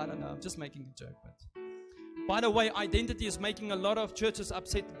services. Yeah, I don't know. I'm just making a joke. But by the way, identity is making a lot of churches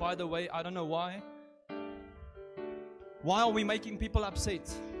upset. By the way, I don't know why. Why are we making people upset?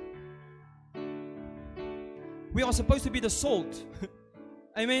 We are supposed to be the salt.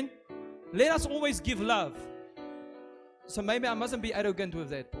 Amen. Let us always give love. So maybe I mustn't be arrogant with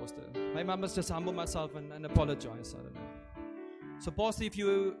that, Pastor. Maybe I must just humble myself and apologize. I don't know. So, Pastor,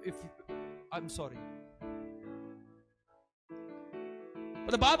 if I'm sorry.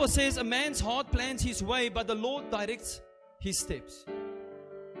 But the Bible says a man's heart plans his way, but the Lord directs his steps.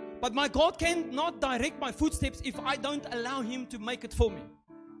 But my God cannot direct my footsteps if I don't allow Him to make it for me.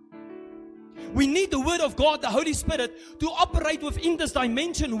 We need the Word of God, the Holy Spirit, to operate within this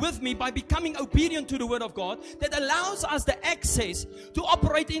dimension with me by becoming obedient to the Word of God that allows us the access to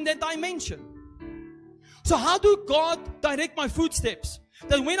operate in that dimension. So how do God direct my footsteps?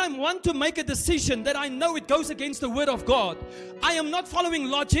 That when I want to make a decision that I know it goes against the Word of God, I am not following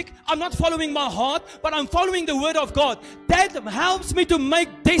logic, I'm not following my heart, but I'm following the Word of God. That helps me to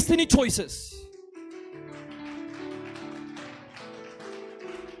make destiny choices.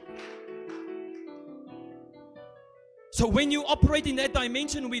 So when you operate in that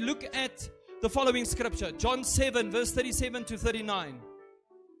dimension, we look at the following scripture. John 7 verse 37 to 39.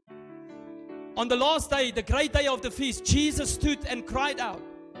 On the last day, the great day of the feast, Jesus stood and cried out.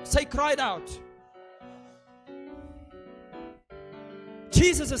 Say, cried out.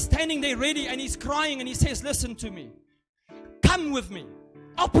 Jesus is standing there ready and He's crying and He says, listen to me. Come with me.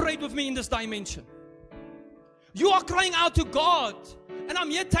 Operate with me in this dimension. You are crying out to God. And I'm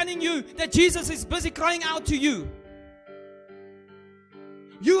here telling you that Jesus is busy crying out to you.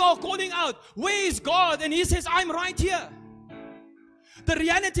 You are calling out, where is God? And He says, I'm right here. The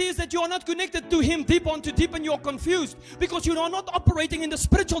reality is that you are not connected to Him deep onto deep and you are confused because you are not operating in the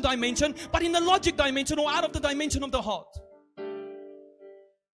spiritual dimension but in the logic dimension or out of the dimension of the heart.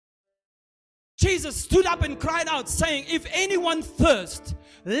 Jesus stood up and cried out saying, if anyone thirsts,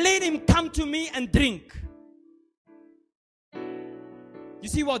 let him come to me and drink. You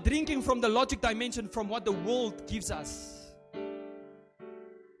see, we are drinking from the logic dimension, from what the world gives us.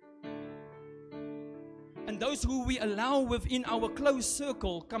 those who we allow within our close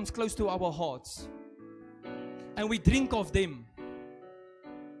circle comes close to our hearts. And we drink of them.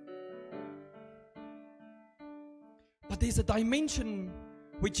 But there's a dimension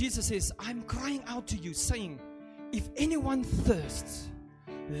where Jesus says, I'm crying out to you, saying, if anyone thirsts,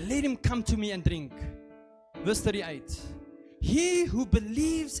 let him come to me and drink. Verse 38. He who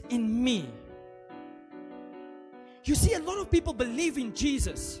believes in me. You see, a lot of people believe in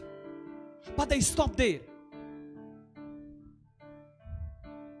Jesus, but they stop there.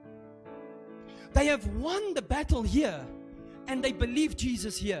 They have won the battle here, and they believe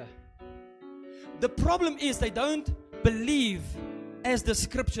Jesus here. The problem is they don't believe as the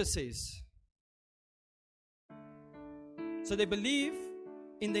scripture says. So they believe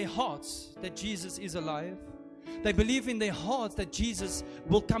in their hearts that Jesus is alive. They believe in their hearts that Jesus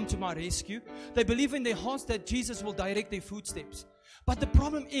will come to my rescue. They believe in their hearts that Jesus will direct their footsteps. But the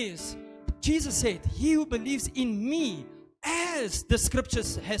problem is, Jesus said, he who believes in me, as the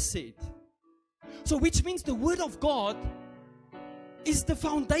scriptures has said. So which means the word of God is the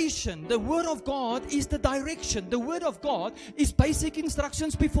foundation. The word of God is the direction. The word of God is basic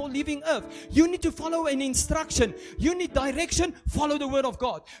instructions before leaving earth. You need to follow an instruction. You need direction, follow the word of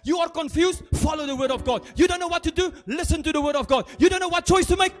God. You are confused, follow the word of God. You don't know what to do, listen to the word of God. You don't know what choice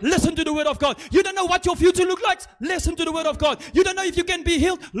to make, listen to the word of God. You don't know what your future looks like, listen to the word of God. You don't know if you can be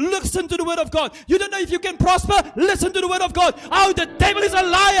healed, listen to the word of God. You don't know if you can prosper, listen to the word of God. Oh, the devil is a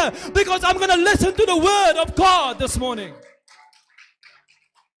liar, because I'm going to listen to the word of God this morning.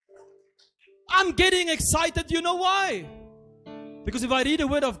 I'm getting excited. You know why? Because if I read the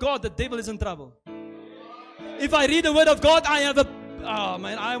word of God, the devil is in trouble. If I read the word of God, I have a... Oh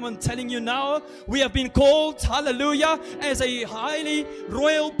man, I'm telling you now, we have been called, hallelujah, as a highly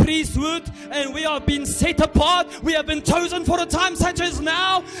royal priesthood, and we have been set apart. We have been chosen for a time such as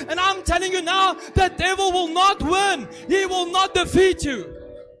now. And I'm telling you now, the devil will not win. He will not defeat you.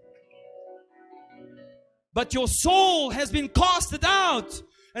 But your soul has been casted out.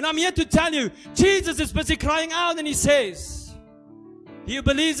 And I'm here to tell you, Jesus is busy crying out, and he says, he who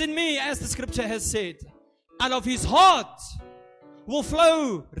believes in me, as the scripture has said, out of his heart will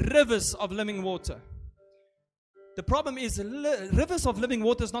flow rivers of living water. The problem is, rivers of living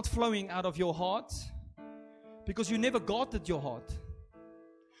water is not flowing out of your heart, because you never guarded your heart.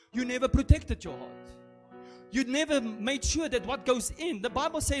 You never protected your heart. You never made sure that what goes in, the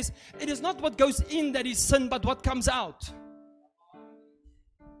Bible says, it is not what goes in that is sin, but what comes out.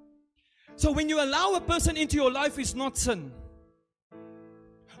 So when you allow a person into your life, is not sin.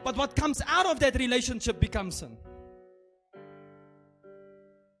 But what comes out of that relationship becomes sin.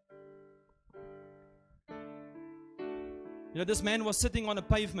 You know, this man was sitting on a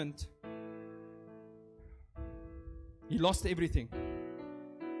pavement. He lost everything.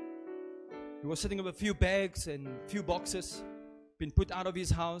 He was sitting with a few bags and a few boxes, been put out of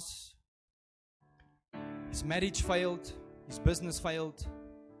his house. His marriage failed. His business failed.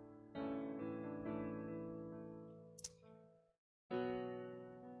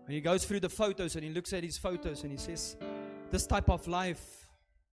 And he goes through the photos, and he looks at his photos, and he says, this type of life,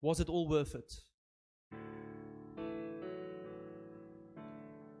 was it all worth it?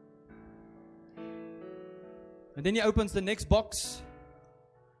 And then he opens the next box,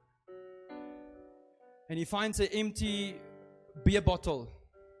 and he finds an empty beer bottle,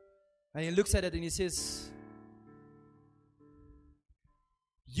 and he looks at it and he says,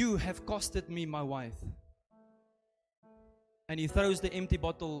 you have costed me my wife. And he throws the empty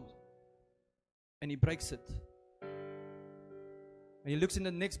bottle and he breaks it. And he looks in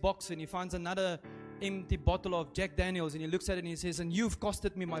the next box and he finds another empty bottle of Jack Daniels, and he looks at it and he says, and you've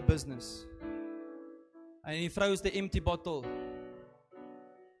costed me my business. And he throws the empty bottle.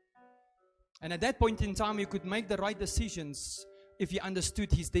 And at that point in time, he could make the right decisions if he understood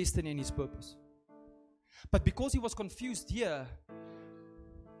his destiny and his purpose. But because he was confused here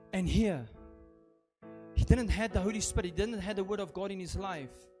and here, he didn't have the Holy Spirit. He didn't have the Word of God in his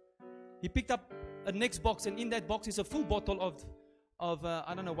life. He picked up a next box, and in that box is a full bottle of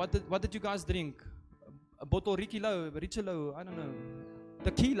I don't know, what did you guys drink? A bottle Richelo, I don't know,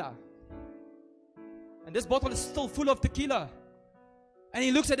 tequila. And this bottle is still full of tequila. And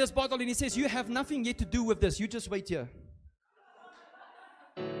he looks at this bottle and he says, you have nothing yet to do with this. You just wait here.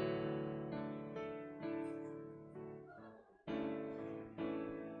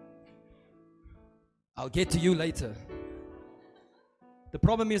 I'll get to you later. The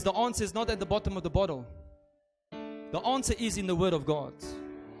problem is, the answer is not at the bottom of the bottle. The answer is in the Word of God.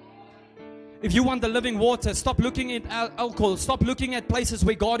 If you want the living water, stop looking at alcohol. Stop looking at places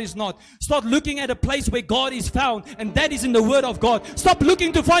where God is not. Start looking at a place where God is found, and that is in the Word of God. Stop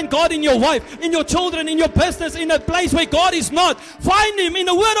looking to find God in your wife, in your children, in your business, in a place where God is not. Find Him in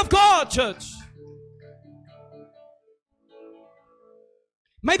the Word of God, church.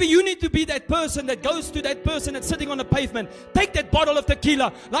 Maybe you need to be that person that goes to that person that's sitting on the pavement. Take that bottle of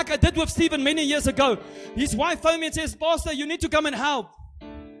tequila, like I did with Stephen many years ago. His wife phoned me and says, Pastor, you need to come and help.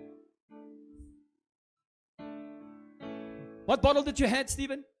 What bottle did you have,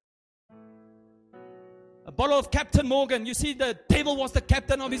 Stephen? A bottle of Captain Morgan. You see, the devil was the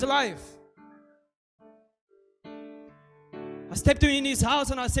captain of his life. I stepped in his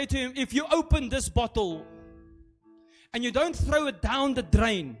house and I said to him, if you open this bottle and you don't throw it down the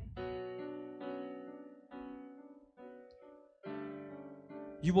drain,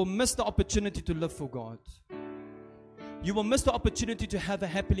 you will miss the opportunity to live for God. You will miss the opportunity to have a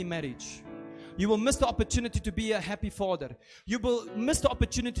happily marriage. You will miss the opportunity to be a happy father. You will miss the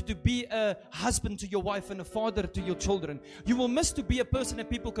opportunity to be a husband to your wife and a father to your children. You will miss to be a person that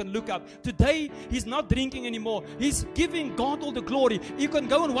people can look up. Today, he's not drinking anymore. He's giving God all the glory. You can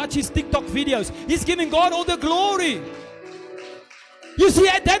go and watch his TikTok videos. He's giving God all the glory. You see,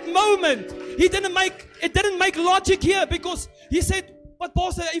 at that moment, it didn't make logic here, because he said, but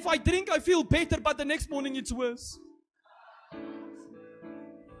Pastor, if I drink, I feel better, but the next morning it's worse.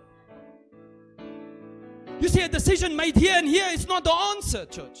 You see, a decision made here and here is not the answer,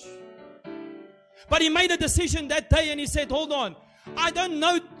 church. But he made a decision that day and he said, hold on, I don't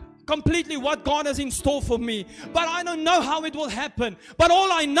know completely what God has in store for me, but I don't know how it will happen. But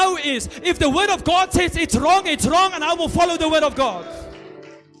all I know is, if the Word of God says it's wrong, and I will follow the Word of God.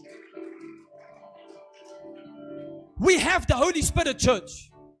 We have the Holy Spirit, church,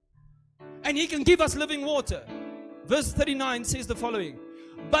 and He can give us living water. Verse 39 says the following: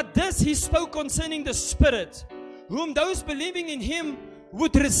 but this He spoke concerning the Spirit, whom those believing in Him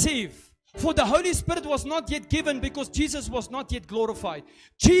would receive. For the Holy Spirit was not yet given, because Jesus was not yet glorified.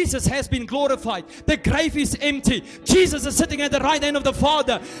 Jesus has been glorified. The grave is empty. Jesus is sitting at the right hand of the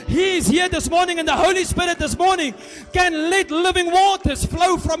Father. He is here this morning, and the Holy Spirit this morning can let living waters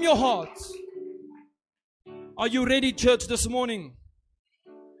flow from your heart. Are you ready, church, this morning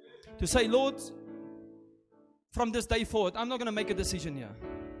to say, Lord, from this day forward, I'm not going to make a decision here.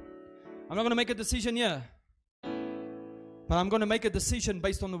 I'm not going to make a decision here. But I'm going to make a decision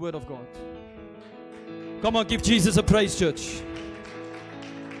based on the Word of God. Come on, give Jesus a praise, church.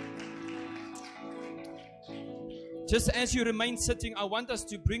 Just as you remain sitting, I want us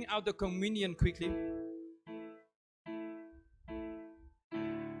to bring out the communion quickly.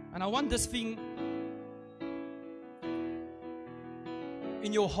 And I want this thing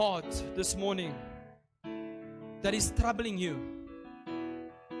in your heart this morning that is troubling you.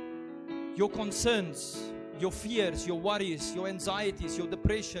 Your concerns, your fears, your worries, your anxieties, your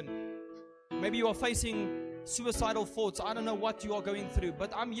depression. Maybe you are facing suicidal thoughts. I don't know what you are going through,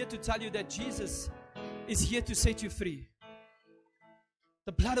 but I'm here to tell you that Jesus is here to set you free.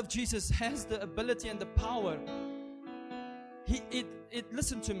 The blood of Jesus has the ability and the power.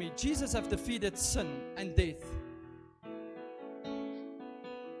 Listen to me. Jesus has defeated sin and death.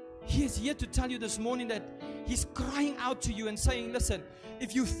 He is here to tell you this morning that He's crying out to you and saying, listen,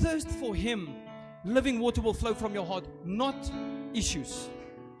 if you thirst for Him, living water will flow from your heart, not issues.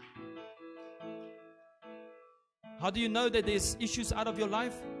 How do you know that there's issues out of your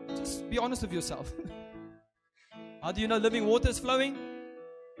life? Just be honest with yourself. How do you know living water is flowing?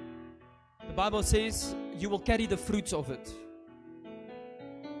 The Bible says you will carry the fruits of it.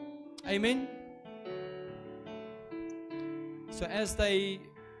 Amen. So as they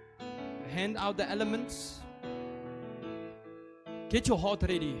hand out the elements, get your heart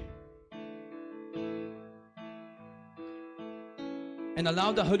ready. And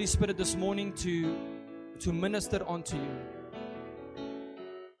allow the Holy Spirit this morning to minister unto you.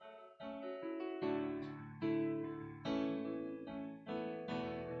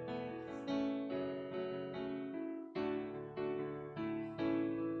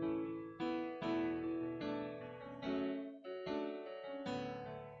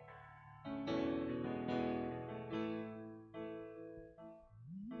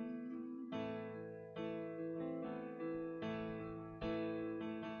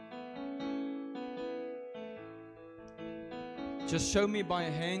 Just show me by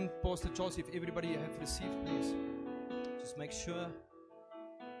a hand, Pastor Charles, if everybody have received, please. Just make sure.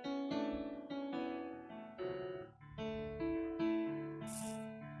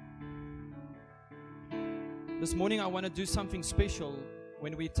 This morning I want to do something special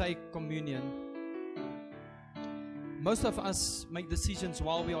when we take communion. Most of us make decisions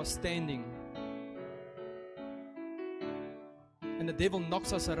while we are standing. and the devil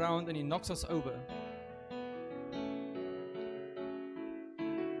knocks us around and he knocks us over.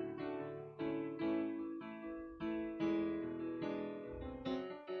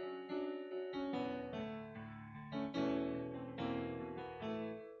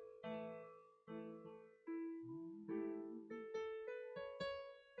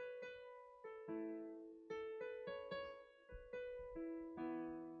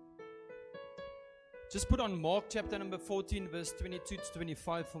 Just put on Mark chapter number 14, verse 22 to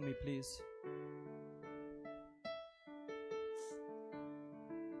 25 for me, please.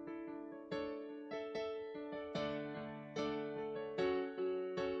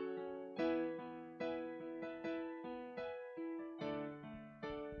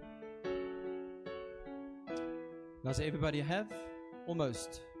 Does everybody have?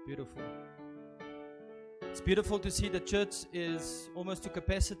 Almost. Beautiful. It's beautiful to see the church is almost to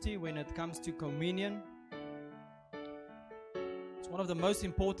capacity when it comes to communion. It's one of the most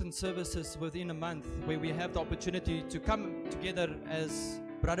important services within a month where we have the opportunity to come together as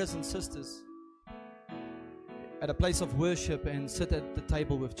brothers and sisters at a place of worship and sit at the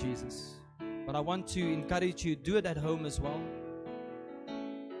table with Jesus. But I want to encourage you, do it at home as well.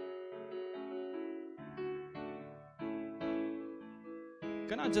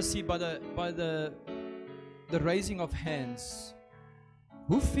 Can I just see by the raising of hands,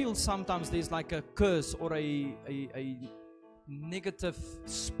 who feels sometimes there's like a curse or a negative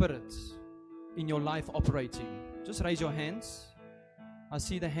spirit in your life operating? Just raise your hands. I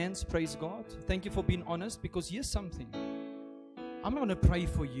see the hands. Praise God. Thank you for being honest, because here's something. I'm going to pray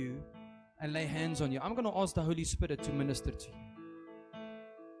for you and lay hands on you. I'm going to ask the Holy Spirit to minister to you,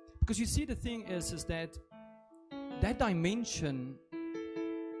 because you see, the thing is that dimension.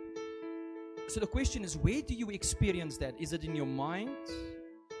 So the question is, where do you experience that? Is it in your mind?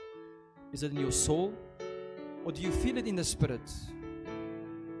 Is it in your soul? Or do you feel it in the Spirit?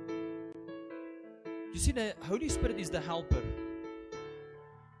 You see, the Holy Spirit is the helper.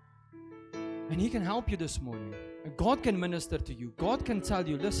 And He can help you this morning. And God can minister to you. God can tell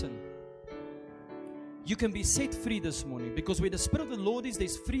you, listen, you can be set free this morning. Because where the Spirit of the Lord is,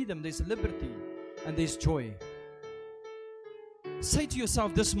 there's freedom, there's liberty, and there's joy. Say to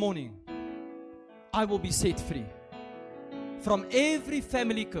yourself this morning, I will be set free from every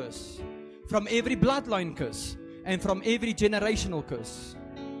family curse, from every bloodline curse, and from every generational curse.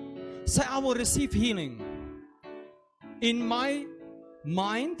 Say, I will receive healing in my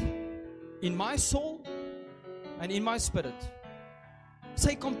mind, in my soul, and in my spirit.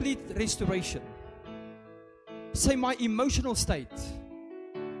 Say, complete restoration. Say, my emotional state,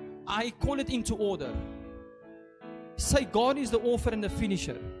 I call it into order. Say, God is the author and the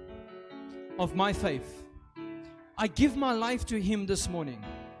finisher of my faith. I give my life to Him this morning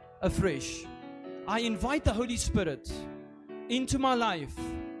afresh. I invite the Holy Spirit into my life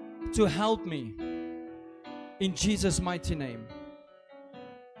to help me in Jesus' mighty name.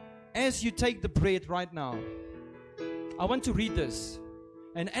 As you take the bread right now, I want to read this.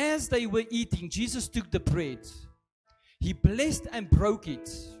 And as they were eating, Jesus took the bread. He blessed and broke it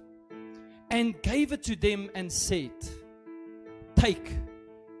and gave it to them and said, take,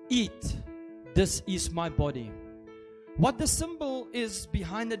 eat. This is my body. What the symbol is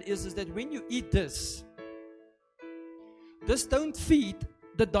behind it is that when you eat this don't feed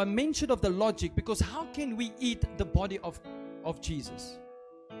the dimension of the logic, because how can we eat the body of Jesus?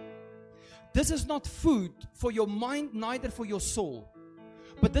 This is not food for your mind, neither for your soul,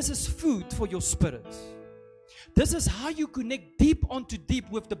 but this is food for your spirit. This is how you connect deep onto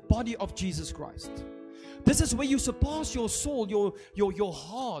deep with the body of Jesus Christ. This is where you surpass your soul, your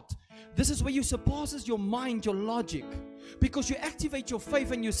heart. This is where you surpasses your mind, your logic. Because you activate your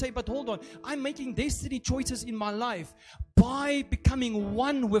faith and you say, but hold on, I'm making destiny choices in my life by becoming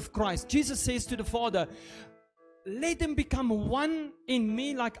one with Christ. Jesus says to the Father, let them become one in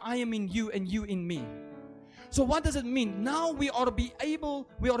me like I am in you and you in me. So what does it mean? Now we are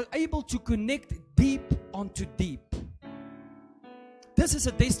able to connect deep onto deep. This is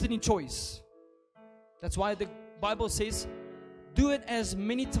a destiny choice. That's why the Bible says, do it as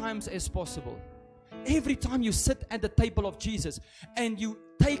many times as possible. Every time you sit at the table of Jesus and you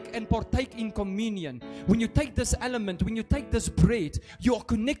take and partake in communion, when you take this element, when you take this bread, you are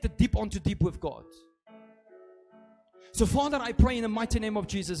connected deep onto deep with God. So Father, I pray in the mighty name of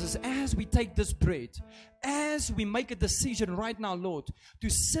Jesus, as we take this bread, as we make a decision right now, Lord, to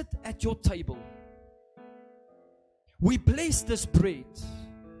sit at your table, we bless this bread.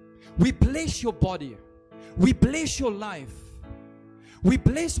 We bless your body. We bless your life. We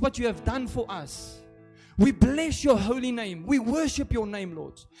bless what you have done for us. We bless your holy name. We worship your name,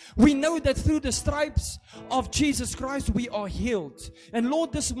 Lord. We know that through the stripes of Jesus Christ, we are healed. And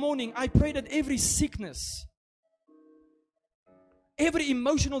Lord, this morning, I pray that every sickness, every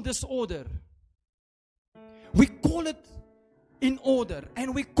emotional disorder, we call it in order,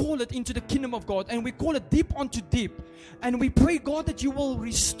 and we call it into the kingdom of God, and we call it deep onto deep. And we pray, God, that you will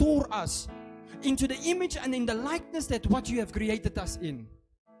restore us into the image and in the likeness that what you have created us in.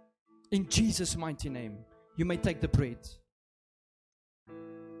 In Jesus' mighty name, you may take the bread.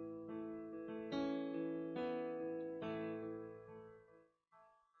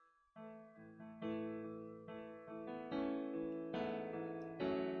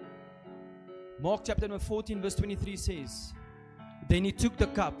 Mark chapter number 14 verse 23 says, then he took the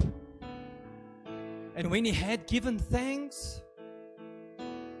cup, and when he had given thanks,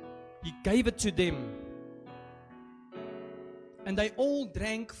 he gave it to them, and they all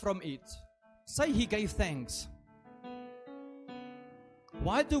drank from it. Say he gave thanks.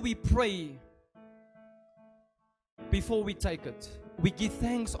 Why do we pray before we take it? We give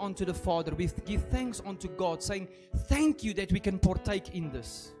thanks unto the Father. We give thanks unto God, saying, thank you that we can partake in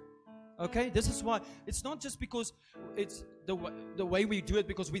this. Okay, this is why it's not just because it's the way we do it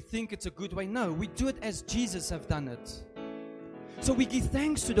because we think it's a good way. No, we do it as Jesus have done it. So we give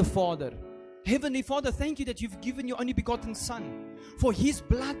thanks to the Father. Heavenly Father, thank you that you've given your only begotten Son for His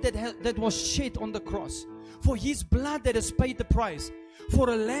blood that was shed on the cross, for His blood that has paid the price,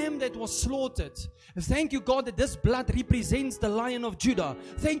 for a lamb that was slaughtered. Thank you, God, that this blood represents the Lion of Judah.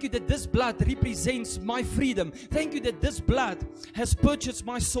 Thank you that this blood represents my freedom. Thank you that this blood has purchased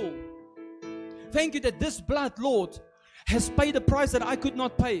my soul. Thank you that this blood, Lord, has paid a price that I could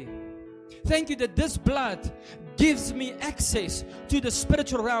not pay. Thank you that this blood gives me access to the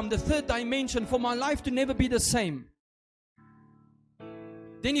spiritual realm, the third dimension, for my life to never be the same.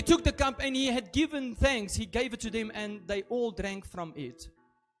 Then he took the cup and he had given thanks. He gave it to them and they all drank from it.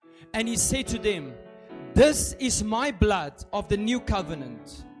 And he said to them, this is my blood of the new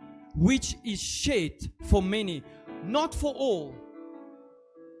covenant, which is shed for many, not for all.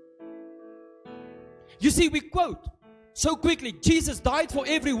 You see, we quote so quickly, Jesus died for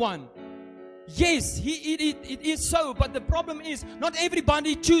everyone. Yes, it is so, but the problem is not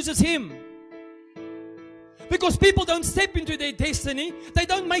everybody chooses Him. Because people don't step into their destiny. They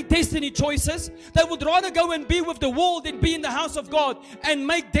don't make destiny choices. They would rather go and be with the world than be in the house of God and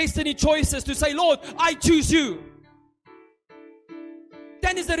make destiny choices to say, Lord, I choose you.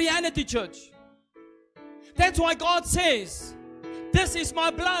 That is the reality, church. That's why God says, this is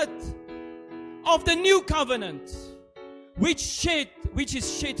my blood of the new covenant, which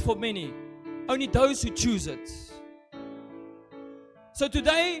is shed for many. Only those who choose it. So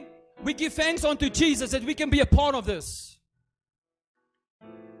today, we give thanks unto Jesus that we can be a part of this.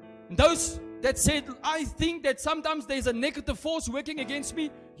 And those that said, I think that sometimes there's a negative force working against me,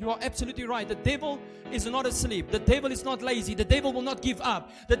 you are absolutely right. The devil is not asleep. The devil is not lazy. The devil will not give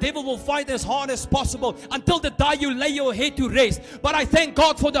up. The devil will fight as hard as possible until the day you lay your head to rest. But I thank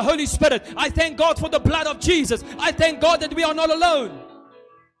God for the Holy Spirit. I thank God for the blood of Jesus. I thank God that we are not alone.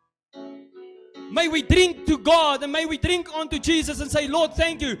 May we drink to God and may we drink unto Jesus and say, Lord,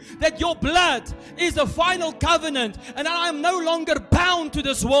 thank you that your blood is the final covenant and I am no longer bound to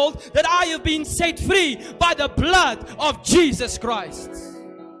this world, that I have been set free by the blood of Jesus Christ.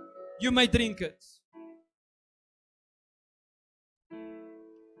 You may drink it.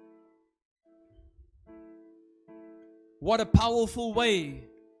 What a powerful way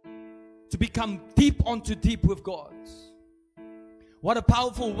to become deep onto deep with God. What a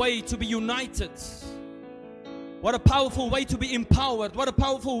powerful way to be united. What a powerful way to be empowered. What a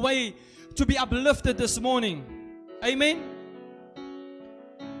powerful way to be uplifted this morning. Amen.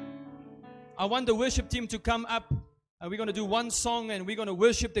 I want the worship team to come up and we're going to do one song and we're going to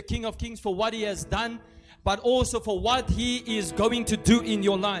worship the King of Kings for what He has done, but also for what He is going to do in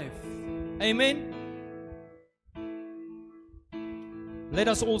your life. Amen. Let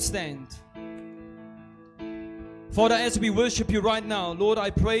us all stand. Father, as we worship you right now, Lord, I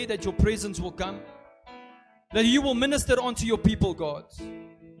pray that your presence will come, that you will minister unto your people, God.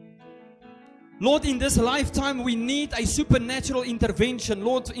 Lord, in this lifetime, we need a supernatural intervention.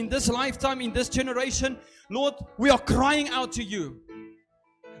 Lord, in this lifetime, in this generation, Lord, we are crying out to you.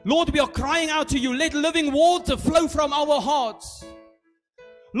 Lord, we are crying out to you. Let living water flow from our hearts.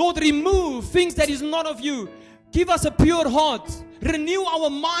 Lord, remove things that is not of you. Give us a pure heart. Renew our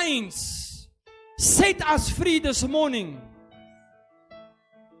minds. Set us free this morning.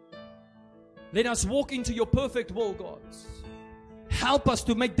 Let us walk into your perfect will, God. Help us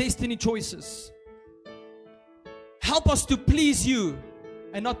to make destiny choices. Help us to please you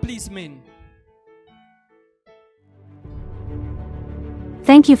and not please men.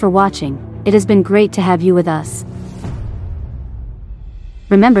 Thank you for watching. It has been great to have you with us.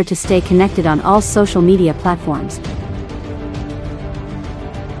 Remember to stay connected on all social media platforms.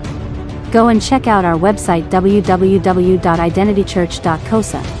 Go and check out our website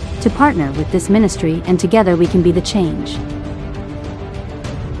www.identitychurch.cosa to partner with this ministry, and together we can be the change.